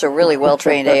 and it's just a really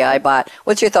well-trained AI bot?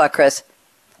 What's your thought, Chris?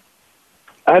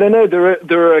 I don't know.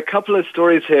 There are a couple of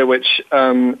stories here which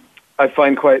I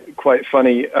find quite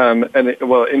funny and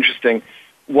interesting.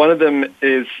 One of them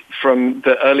is from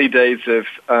the early days of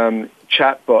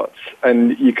chatbots,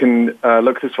 and you can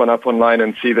look this one up online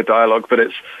and see the dialogue, but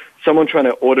it's someone trying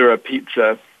to order a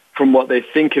pizza from what they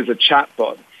think is a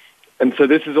chatbot. And so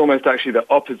this is almost actually the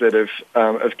opposite of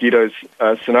Guido's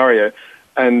scenario.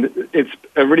 And it's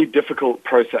a really difficult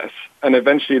process. And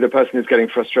eventually the person is getting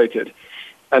frustrated.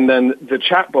 And then the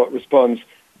chatbot responds,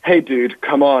 hey, dude,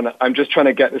 come on. I'm just trying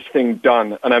to get this thing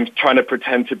done. And I'm trying to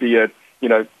pretend to be a,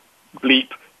 bleep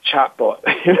chatbot.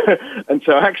 And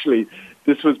so actually,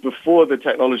 this was before the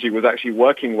technology was actually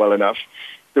working well enough.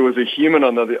 There was a human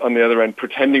on the other end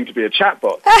pretending to be a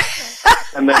chatbot.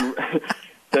 And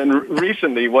then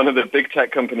recently, one of the big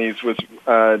tech companies was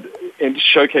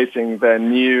showcasing their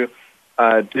new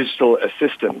digital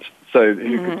assistant. So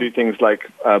who could do things like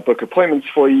book appointments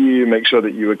for you, make sure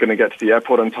that you were going to get to the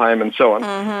airport on time, and so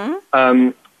on.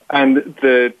 And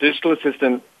the digital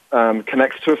assistant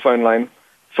connects to a phone line,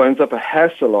 phones up a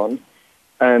hair salon,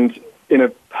 and in a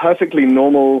perfectly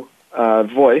normal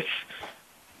voice,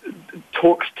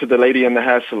 talks to the lady in the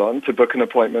hair salon to book an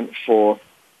appointment for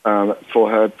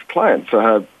her client, for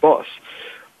her boss.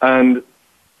 And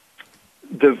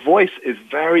the voice is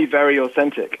very, very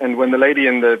authentic. And when the lady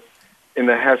in the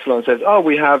hair salon says, oh,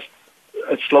 we have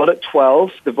a slot at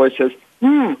 12, the voice says,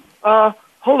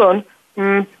 hold on.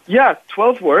 Yeah,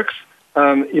 12 works.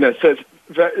 So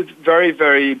it's very,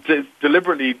 very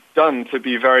deliberately done to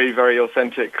be very, very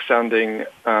authentic sounding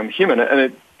human. And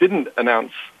it didn't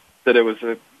announce that it was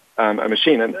a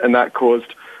machine. And that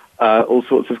caused all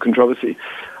sorts of controversy.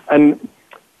 And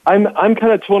I'm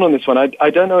kind of torn on this one. I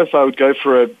don't know if I would go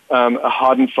for a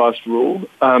hard and fast rule,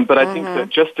 but I think that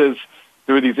just as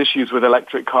there are these issues with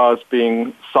electric cars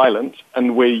being silent,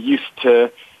 and we're used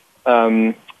to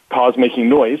cars making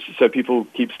noise, so people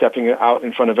keep stepping out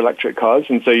in front of electric cars,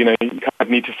 and so you kind of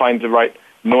need to find the right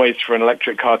noise for an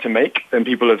electric car to make. And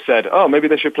people have said, oh, maybe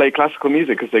they should play classical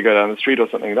music as they go down the street or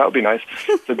something. That would be nice,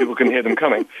 so people can hear them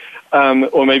coming.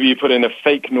 Or maybe you put in a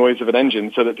fake noise of an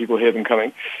engine so that people hear them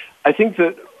coming. I think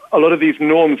that a lot of these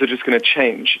norms are just going to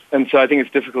change. And so I think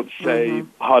it's difficult to say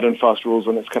hard and fast rules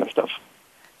on this kind of stuff.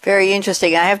 Very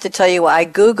interesting. I have to tell you, I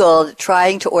Googled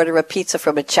trying to order a pizza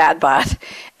from a chatbot,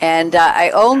 and I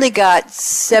only got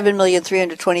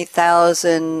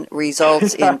 7,320,000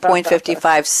 results in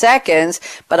 0.55 seconds,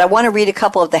 but I want to read a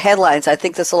couple of the headlines. I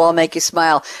think this will all make you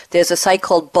smile. There's a site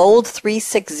called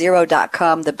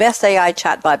bold360.com, the best AI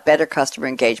chatbot, better customer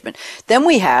engagement. Then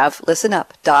we have, listen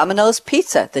up, Domino's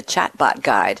Pizza, the chatbot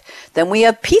guide. Then we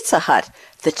have Pizza Hut,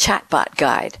 the chatbot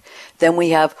guide. Then we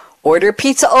have Order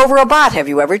pizza over a bot. Have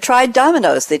you ever tried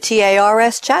Domino's, the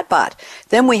TARS chatbot?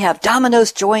 Then we have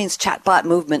Domino's joins chatbot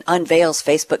movement, unveils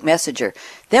Facebook Messenger.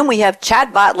 Then we have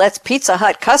chatbot lets Pizza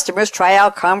Hut customers try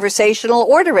out conversational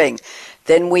ordering.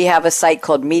 Then we have a site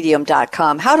called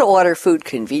medium.com, how to order food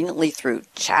conveniently through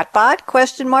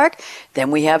chatbot, ?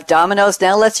 Then we have Domino's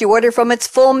now lets you order from its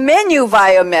full menu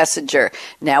via Messenger.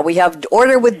 Now we have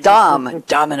Order with Dom,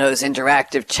 Domino's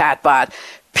interactive chatbot.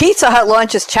 Pizza Hut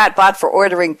launches chatbot for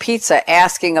ordering pizza,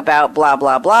 asking about blah,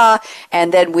 blah, blah.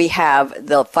 And then we have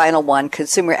the final one,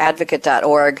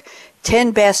 consumeradvocate.org,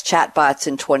 10 best chatbots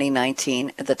in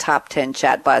 2019, the top 10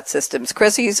 chatbot systems.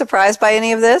 Chris, are you surprised by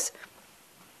any of this?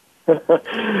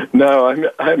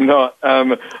 No, I'm not.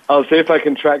 I'll see if I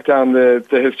can track down the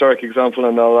historic example,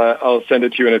 and I'll send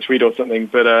it to you in a tweet or something.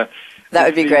 But that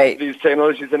would be great. These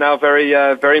technologies are now very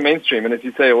very mainstream, and as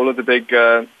you say, all of the big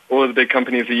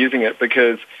companies are using it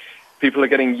because people are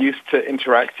getting used to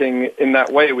interacting in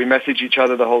that way. We message each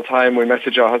other the whole time. We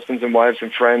message our husbands and wives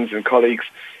and friends and colleagues,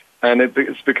 and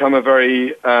it's become a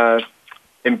very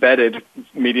embedded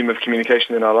medium of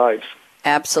communication in our lives.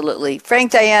 Absolutely.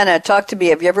 Frank, Diana, talk to me.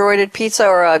 Have you ever ordered pizza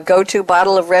or a go-to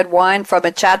bottle of red wine from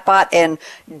a chatbot and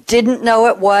didn't know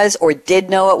it was or did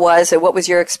know it was? And what was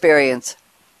your experience?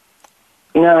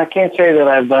 No, I can't say that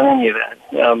I've done any of that.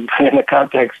 In the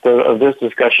context of this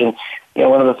discussion,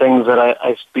 one of the things that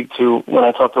I speak to when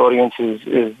I talk to audiences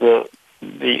is the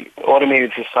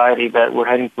automated society that we're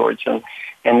heading towards. And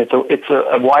it's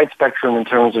a wide spectrum in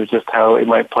terms of just how it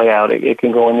might play out. It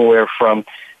can go anywhere from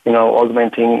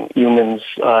augmenting humans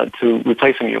to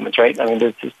replacing humans, right? I mean,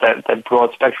 there's just that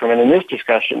broad spectrum. And in this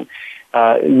discussion,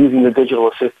 using the digital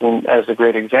assistant as a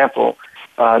great example,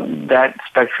 that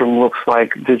spectrum looks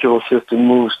like digital assistant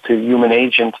moves to human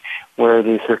agent, where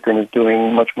the assistant is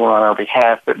doing much more on our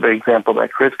behalf, but the example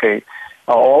that Chris gave,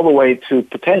 all the way to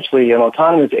potentially an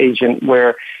autonomous agent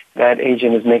where that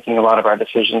agent is making a lot of our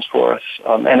decisions for us.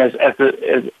 And as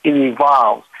it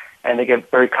evolves, and they get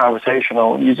very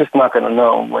conversational, you're just not going to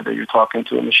know whether you're talking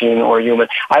to a machine or a human.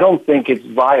 I don't think it's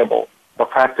viable or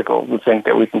practical to think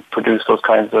that we can produce those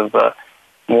kinds of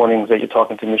warnings that you're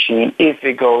talking to a machine if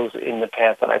it goes in the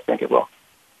path that I think it will.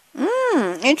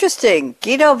 Interesting.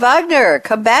 Guido Wagner,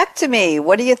 come back to me.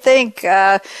 What do you think?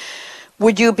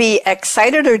 Would you be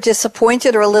excited or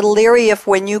disappointed or a little leery if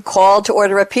when you called to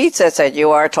order a pizza it said,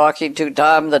 "You are talking to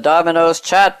Dom, the Domino's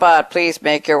chatbot. Please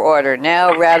make your order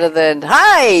now," rather than,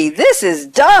 "Hi, this is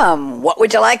Dom. What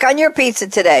would you like on your pizza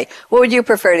today?" What would you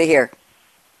prefer to hear?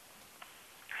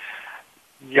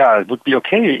 Yeah, it would be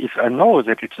okay if I know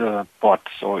that it's a bot.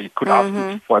 So you could ask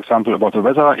me, for example, about the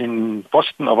weather in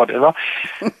Boston or whatever.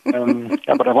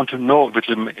 Yeah, but I want to know if it's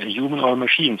a human or a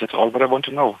machine. That's all what I want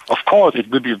to know. Of course, it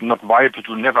will be not viable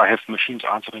to never have machines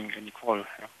answering any call.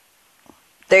 Yeah.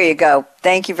 There you go.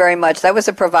 Thank you very much. That was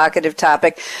a provocative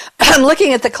topic. I'm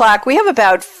looking at the clock. We have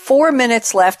about 4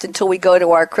 minutes left until we go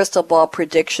to our crystal ball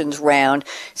predictions round.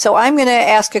 So I'm going to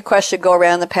ask a question, go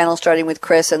around the panel, starting with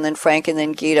Chris and then Frank and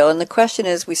then Guido. And the question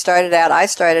is, I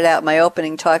started out my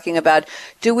opening talking about,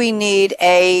 do we need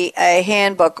a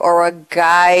handbook or a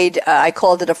guide? I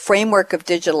called it a framework of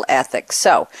digital ethics.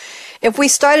 So if we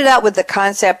started out with the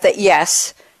concept that,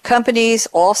 yes, companies,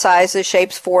 all sizes,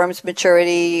 shapes, forms,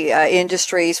 maturity,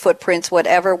 industries, footprints,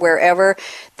 whatever, wherever,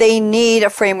 they need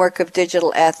a framework of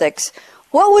digital ethics.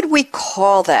 What would we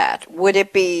call that? Would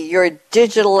it be your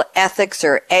digital ethics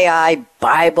or AI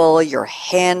Bible, your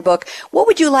handbook? What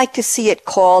would you like to see it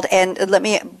called? And let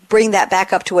me bring that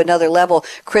back up to another level.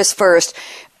 Chris first.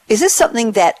 Is this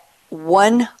something that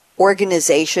one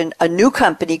organization, a new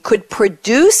company, could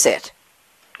produce it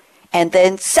and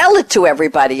then sell it to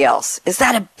everybody else? Is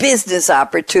that a business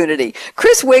opportunity?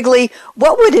 Chris Wigley,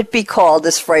 what would it be called,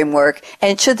 this framework?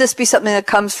 And should this be something that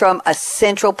comes from a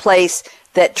central place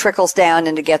that trickles down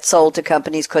and it gets sold to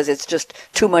companies because it's just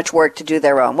too much work to do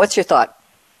their own? What's your thought?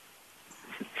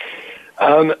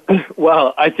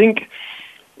 Well, I think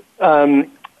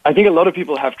a lot of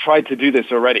people have tried to do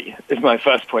this already, is my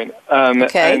first point.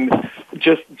 Okay. And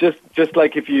just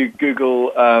like if you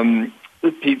Google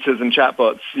pizzas and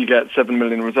chatbots, you get 7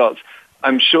 million results.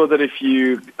 I'm sure that if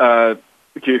you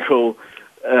Google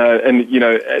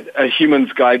a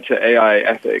human's guide to AI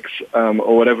ethics,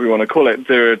 or whatever we want to call it,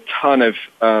 there are a ton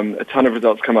of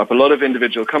results come up. A lot of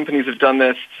individual companies have done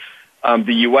this.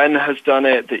 The UN has done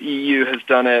it. The EU has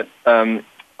done it.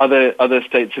 Other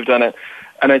states have done it.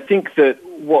 And I think that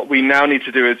what we now need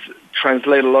to do is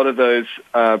translate a lot of those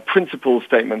principle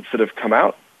statements that have come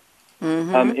out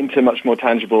into much more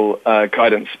tangible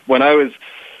guidance. When I was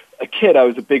a kid, I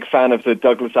was a big fan of the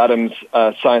Douglas Adams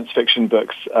science fiction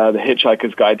books, The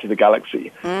Hitchhiker's Guide to the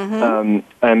Galaxy. And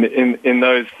in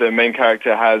those, the main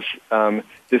character has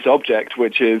this object,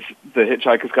 which is the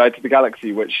Hitchhiker's Guide to the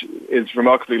Galaxy, which is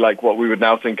remarkably like what we would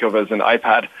now think of as an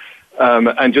iPad.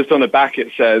 And just on the back,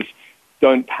 it says,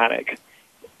 "Don't panic."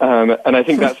 And I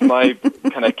think that's my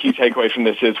kind of key takeaway from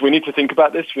this is we need to think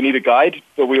about this. We need a guide,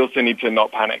 but we also need to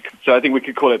not panic. So I think we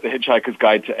could call it the Hitchhiker's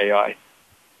Guide to AI.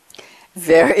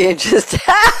 Very interesting.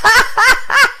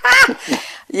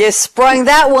 You sprung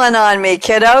that one on me,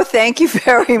 kiddo. Thank you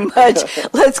very much.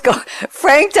 Let's go.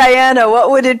 Frank, Diana, what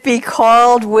would it be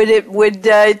called? Would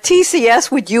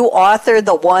TCS, would you author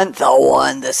the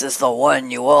one, this is the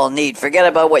one you all need. Forget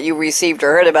about what you received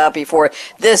or heard about before.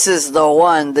 This is the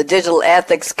one, the Digital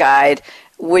Ethics Guide.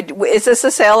 Is this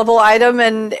a saleable item,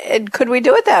 and could we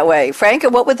do it that way? Frank,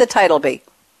 and what would the title be?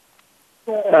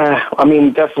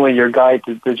 Definitely your guide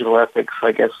to digital ethics,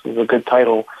 I guess, is a good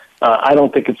title. I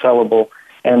don't think it's sellable.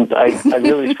 And I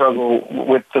really struggle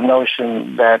with the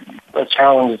notion that a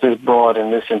challenge this broad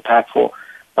and this impactful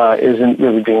isn't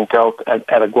really being dealt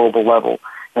at a global level.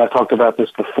 And I've talked about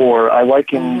this before. I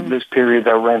liken this period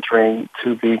that we're entering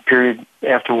to the period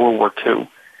after World War II,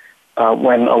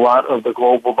 when a lot of the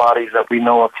global bodies that we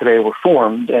know of today were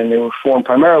formed, and they were formed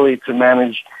primarily to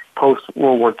manage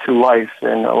post-World War II life,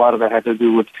 and a lot of that had to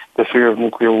do with the fear of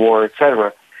nuclear war, et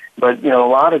cetera. But, a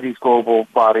lot of these global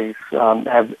bodies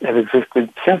have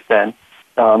existed since then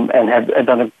and have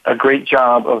done a great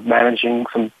job of managing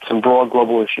some broad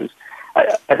global issues.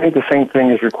 I think the same thing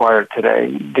is required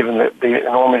today, given the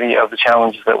enormity of the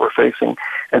challenges that we're facing.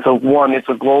 And so, one, it's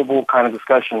a global kind of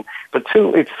discussion. But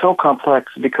two, it's so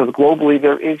complex because globally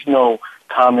there is no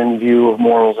common view of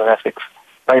morals and ethics.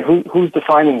 Right? Who's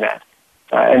defining that?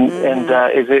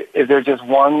 Is there just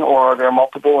one, or are there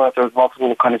multiple? And if there's multiple,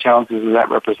 what kind of challenges does that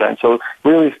represent? So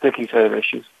really sticky set of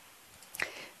issues.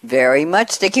 Very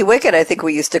much sticky wicket. I think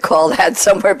we used to call that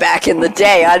somewhere back in the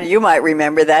day. You might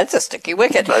remember that. It's a sticky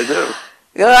wicket. I do.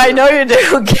 I know you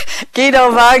do.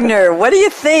 Guido Wagner, what do you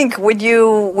think? Would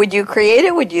you create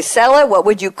it? Would you sell it? What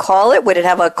would you call it? Would it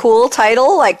have a cool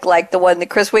title like the one that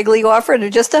Chris Wigley offered, or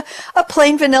just a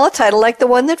plain vanilla title like the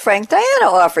one that Frank Diana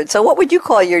offered? So what would you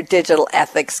call your digital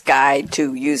ethics guide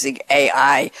to using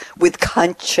AI with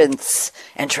conscience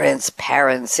and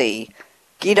transparency?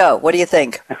 Guido, what do you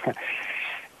think?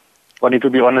 Bonnie, to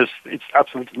be honest, it's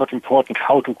absolutely not important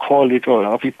how to call it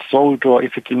or if it's sold or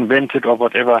if it's invented or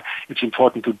whatever. It's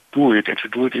important to do it and to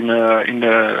do it in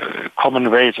a common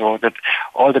way so that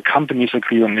all the companies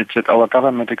agree on it, that our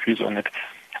government agrees on it.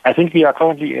 I think we are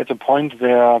currently at a point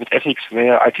where, with ethics,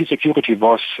 where IT security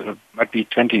was, might be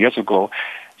 20 years ago.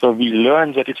 So we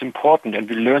learn that it's important and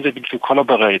we learn that we need to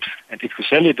collaborate. And if you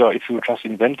sell it or if you just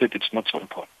invent it, it's not so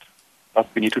important. But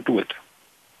we need to do it.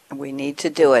 We need to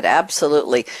do it,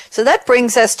 absolutely. So that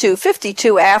brings us to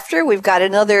 52 after. We've got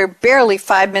another barely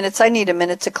 5 minutes. I need a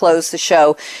minute to close the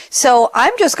show. So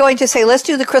I'm just going to say, let's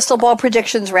do the crystal ball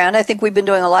predictions round. I think we've been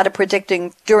doing a lot of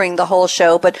predicting during the whole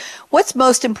show, but what's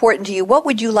most important to you? What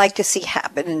would you like to see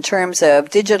happen in terms of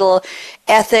digital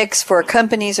ethics for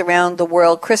companies around the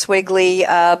world? Chris Wigley,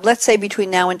 let's say between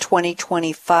now and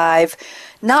 2025.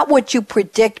 Not what you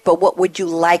predict, but what would you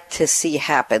like to see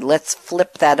happen? Let's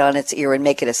flip that on its ear and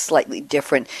make it a slightly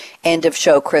different end of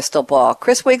show crystal ball.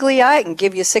 Chris Wigley, I can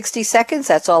give you 60 seconds.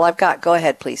 That's all I've got. Go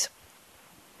ahead, please.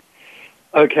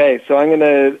 Okay, so I'm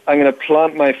gonna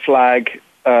plant my flag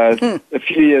a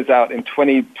few years out in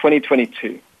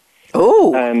 2022.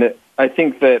 Oh. And I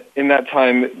think that in that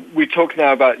time, we talk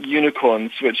now about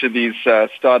unicorns, which are these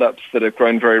startups that have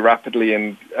grown very rapidly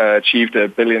and achieved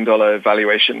 $1 billion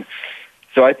valuation.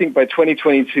 So I think by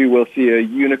 2022, we'll see a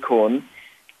unicorn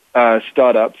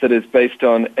startup that is based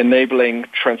on enabling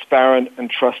transparent and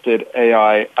trusted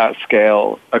AI at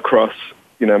scale across,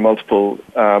 multiple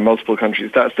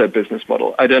countries. That's their business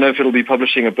model. I don't know if it'll be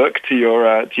publishing a book to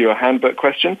your handbook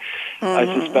question. I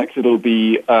suspect it'll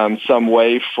be some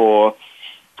way for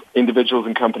individuals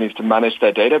and companies to manage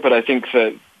their data, but I think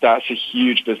that that's a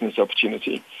huge business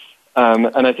opportunity.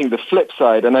 And I think the flip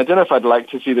side, and I don't know if I'd like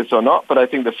to see this or not, but I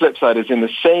think the flip side is in the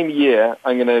same year,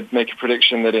 I'm going to make a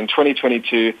prediction that in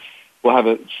 2022, we'll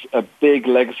have a big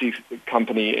legacy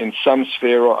company in some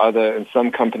sphere or other, in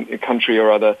some country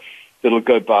or other, that'll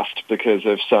go bust because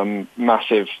of some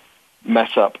massive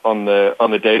mess up on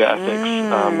the data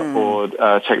ethics or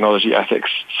technology ethics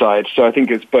side. So I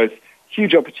think it's both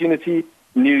huge opportunity,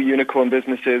 new unicorn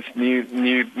businesses,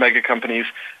 new mega companies,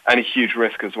 and a huge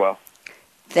risk as well.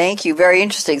 Thank you. Very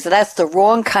interesting. So that's the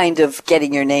wrong kind of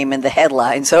getting your name in the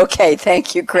headlines. Okay.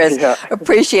 Thank you, Chris. Yeah.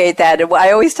 Appreciate that. And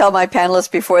I always tell my panelists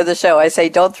before the show, I say,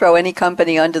 don't throw any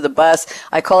company under the bus.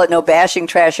 I call it no bashing,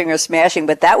 trashing, or smashing,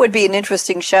 but that would be an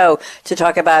interesting show to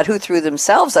talk about who threw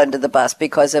themselves under the bus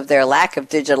because of their lack of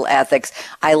digital ethics.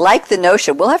 I like the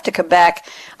notion. We'll have to come back.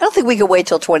 I don't think we can wait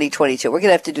till 2022. We're going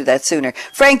to have to do that sooner.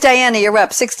 Frank, Diana, you're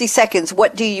up. 60 seconds.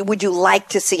 What would you like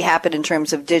to see happen in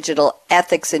terms of digital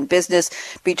ethics in business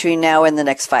between now and the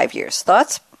next 5 years?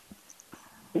 Thoughts?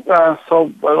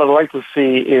 So what I'd like to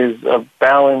see is a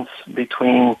balance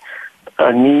between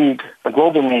a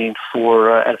global need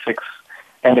for ethics,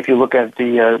 and if you look at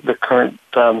the current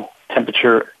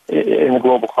temperature in the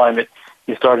global climate,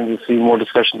 you're starting to see more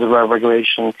discussions around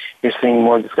regulation. You're seeing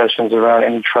more discussions around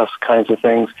antitrust kinds of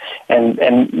things,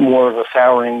 and more of a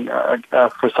souring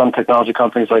for some technology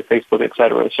companies like Facebook, et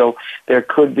cetera. So there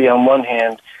could be, on one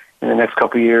hand, in the next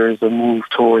couple of years, a move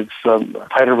towards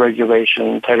tighter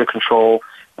regulation, tighter control,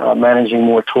 managing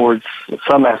more towards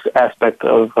some aspect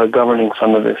of governing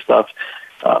some of this stuff.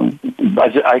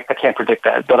 I can't predict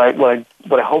that, but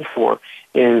what I hope for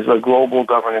is a global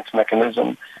governance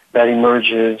mechanism that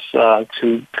emerges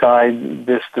to guide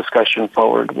this discussion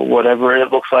forward, whatever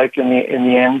it looks like in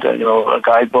the end. A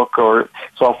guidebook or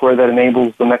software that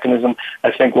enables the mechanism.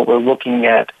 I think what we're looking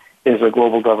at is a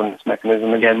global governance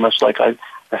mechanism. Again, much like I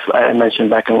mentioned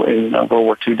back in World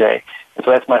War II day. And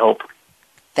so that's my hope.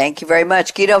 Thank you very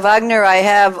much. Guido Wagner, I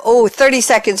have 30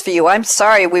 seconds for you. I'm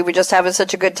sorry, we were just having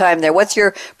such a good time there. What's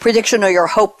your prediction or your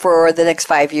hope for the next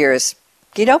 5 years?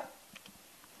 Guido?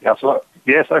 Yeah, so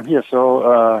yes, I'm here. So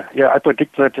I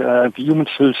predict that humans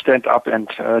will stand up and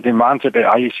demand that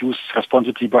AI is used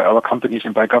responsibly by our companies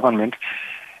and by government.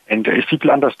 And if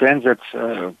people understand that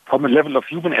common level of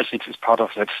human ethics is part of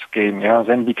that game,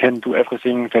 then we can do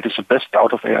everything that is the best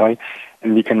out of AI,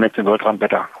 and we can make the world run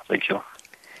better. Thank you.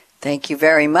 Thank you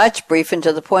very much. Brief and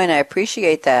to the point. I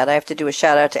appreciate that. I have to do a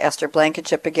shout out to Esther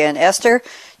Blankenship again. Esther,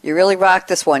 you really rocked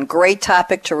this one. Great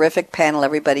topic, terrific panel.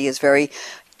 Everybody is very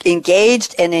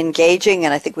engaged and engaging,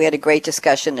 and I think we had a great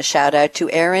discussion. A shout out to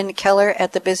Aaron Keller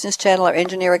at the Business Channel, our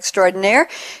engineer extraordinaire,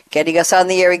 getting us on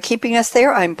the air and keeping us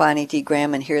there. I'm Bonnie D.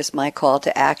 Graham, and here's my call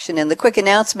to action. And the quick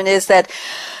announcement is that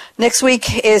Next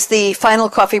week is the final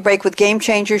Coffee Break with Game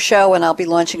Changer show, and I'll be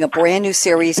launching a brand new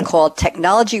series called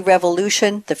Technology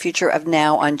Revolution, The Future of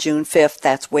Now on June 5th.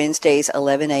 That's Wednesdays,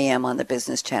 11 a.m. on the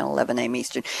Business Channel, 11 a.m.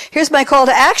 Eastern. Here's my call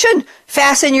to action.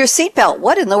 Fasten your seatbelt.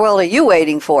 What in the world are you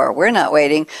waiting for? We're not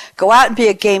waiting. Go out and be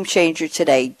a game changer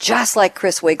today, just like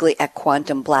Chris Wigley at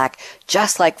Quantum Black,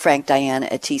 just like Frank Diana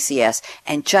at TCS,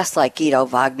 and just like Guido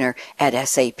Wagner at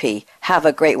SAP. Have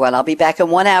a great one. I'll be back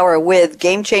in 1 hour with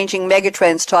game-changing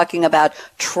megatrends talking about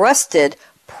trusted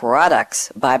products.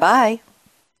 Bye-bye.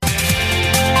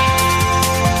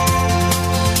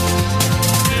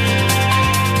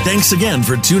 Thanks again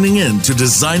for tuning in to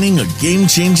Designing a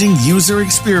Game-Changing User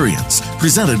Experience,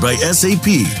 presented by SAP,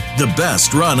 the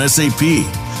best run SAP.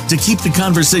 To keep the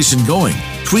conversation going,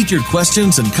 tweet your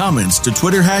questions and comments to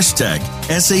Twitter hashtag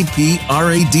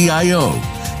 #SAPRADIO.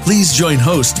 Please join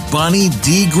host Bonnie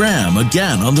D. Graham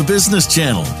again on the Business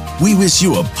Channel. We wish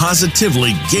you a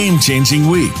positively game-changing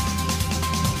week.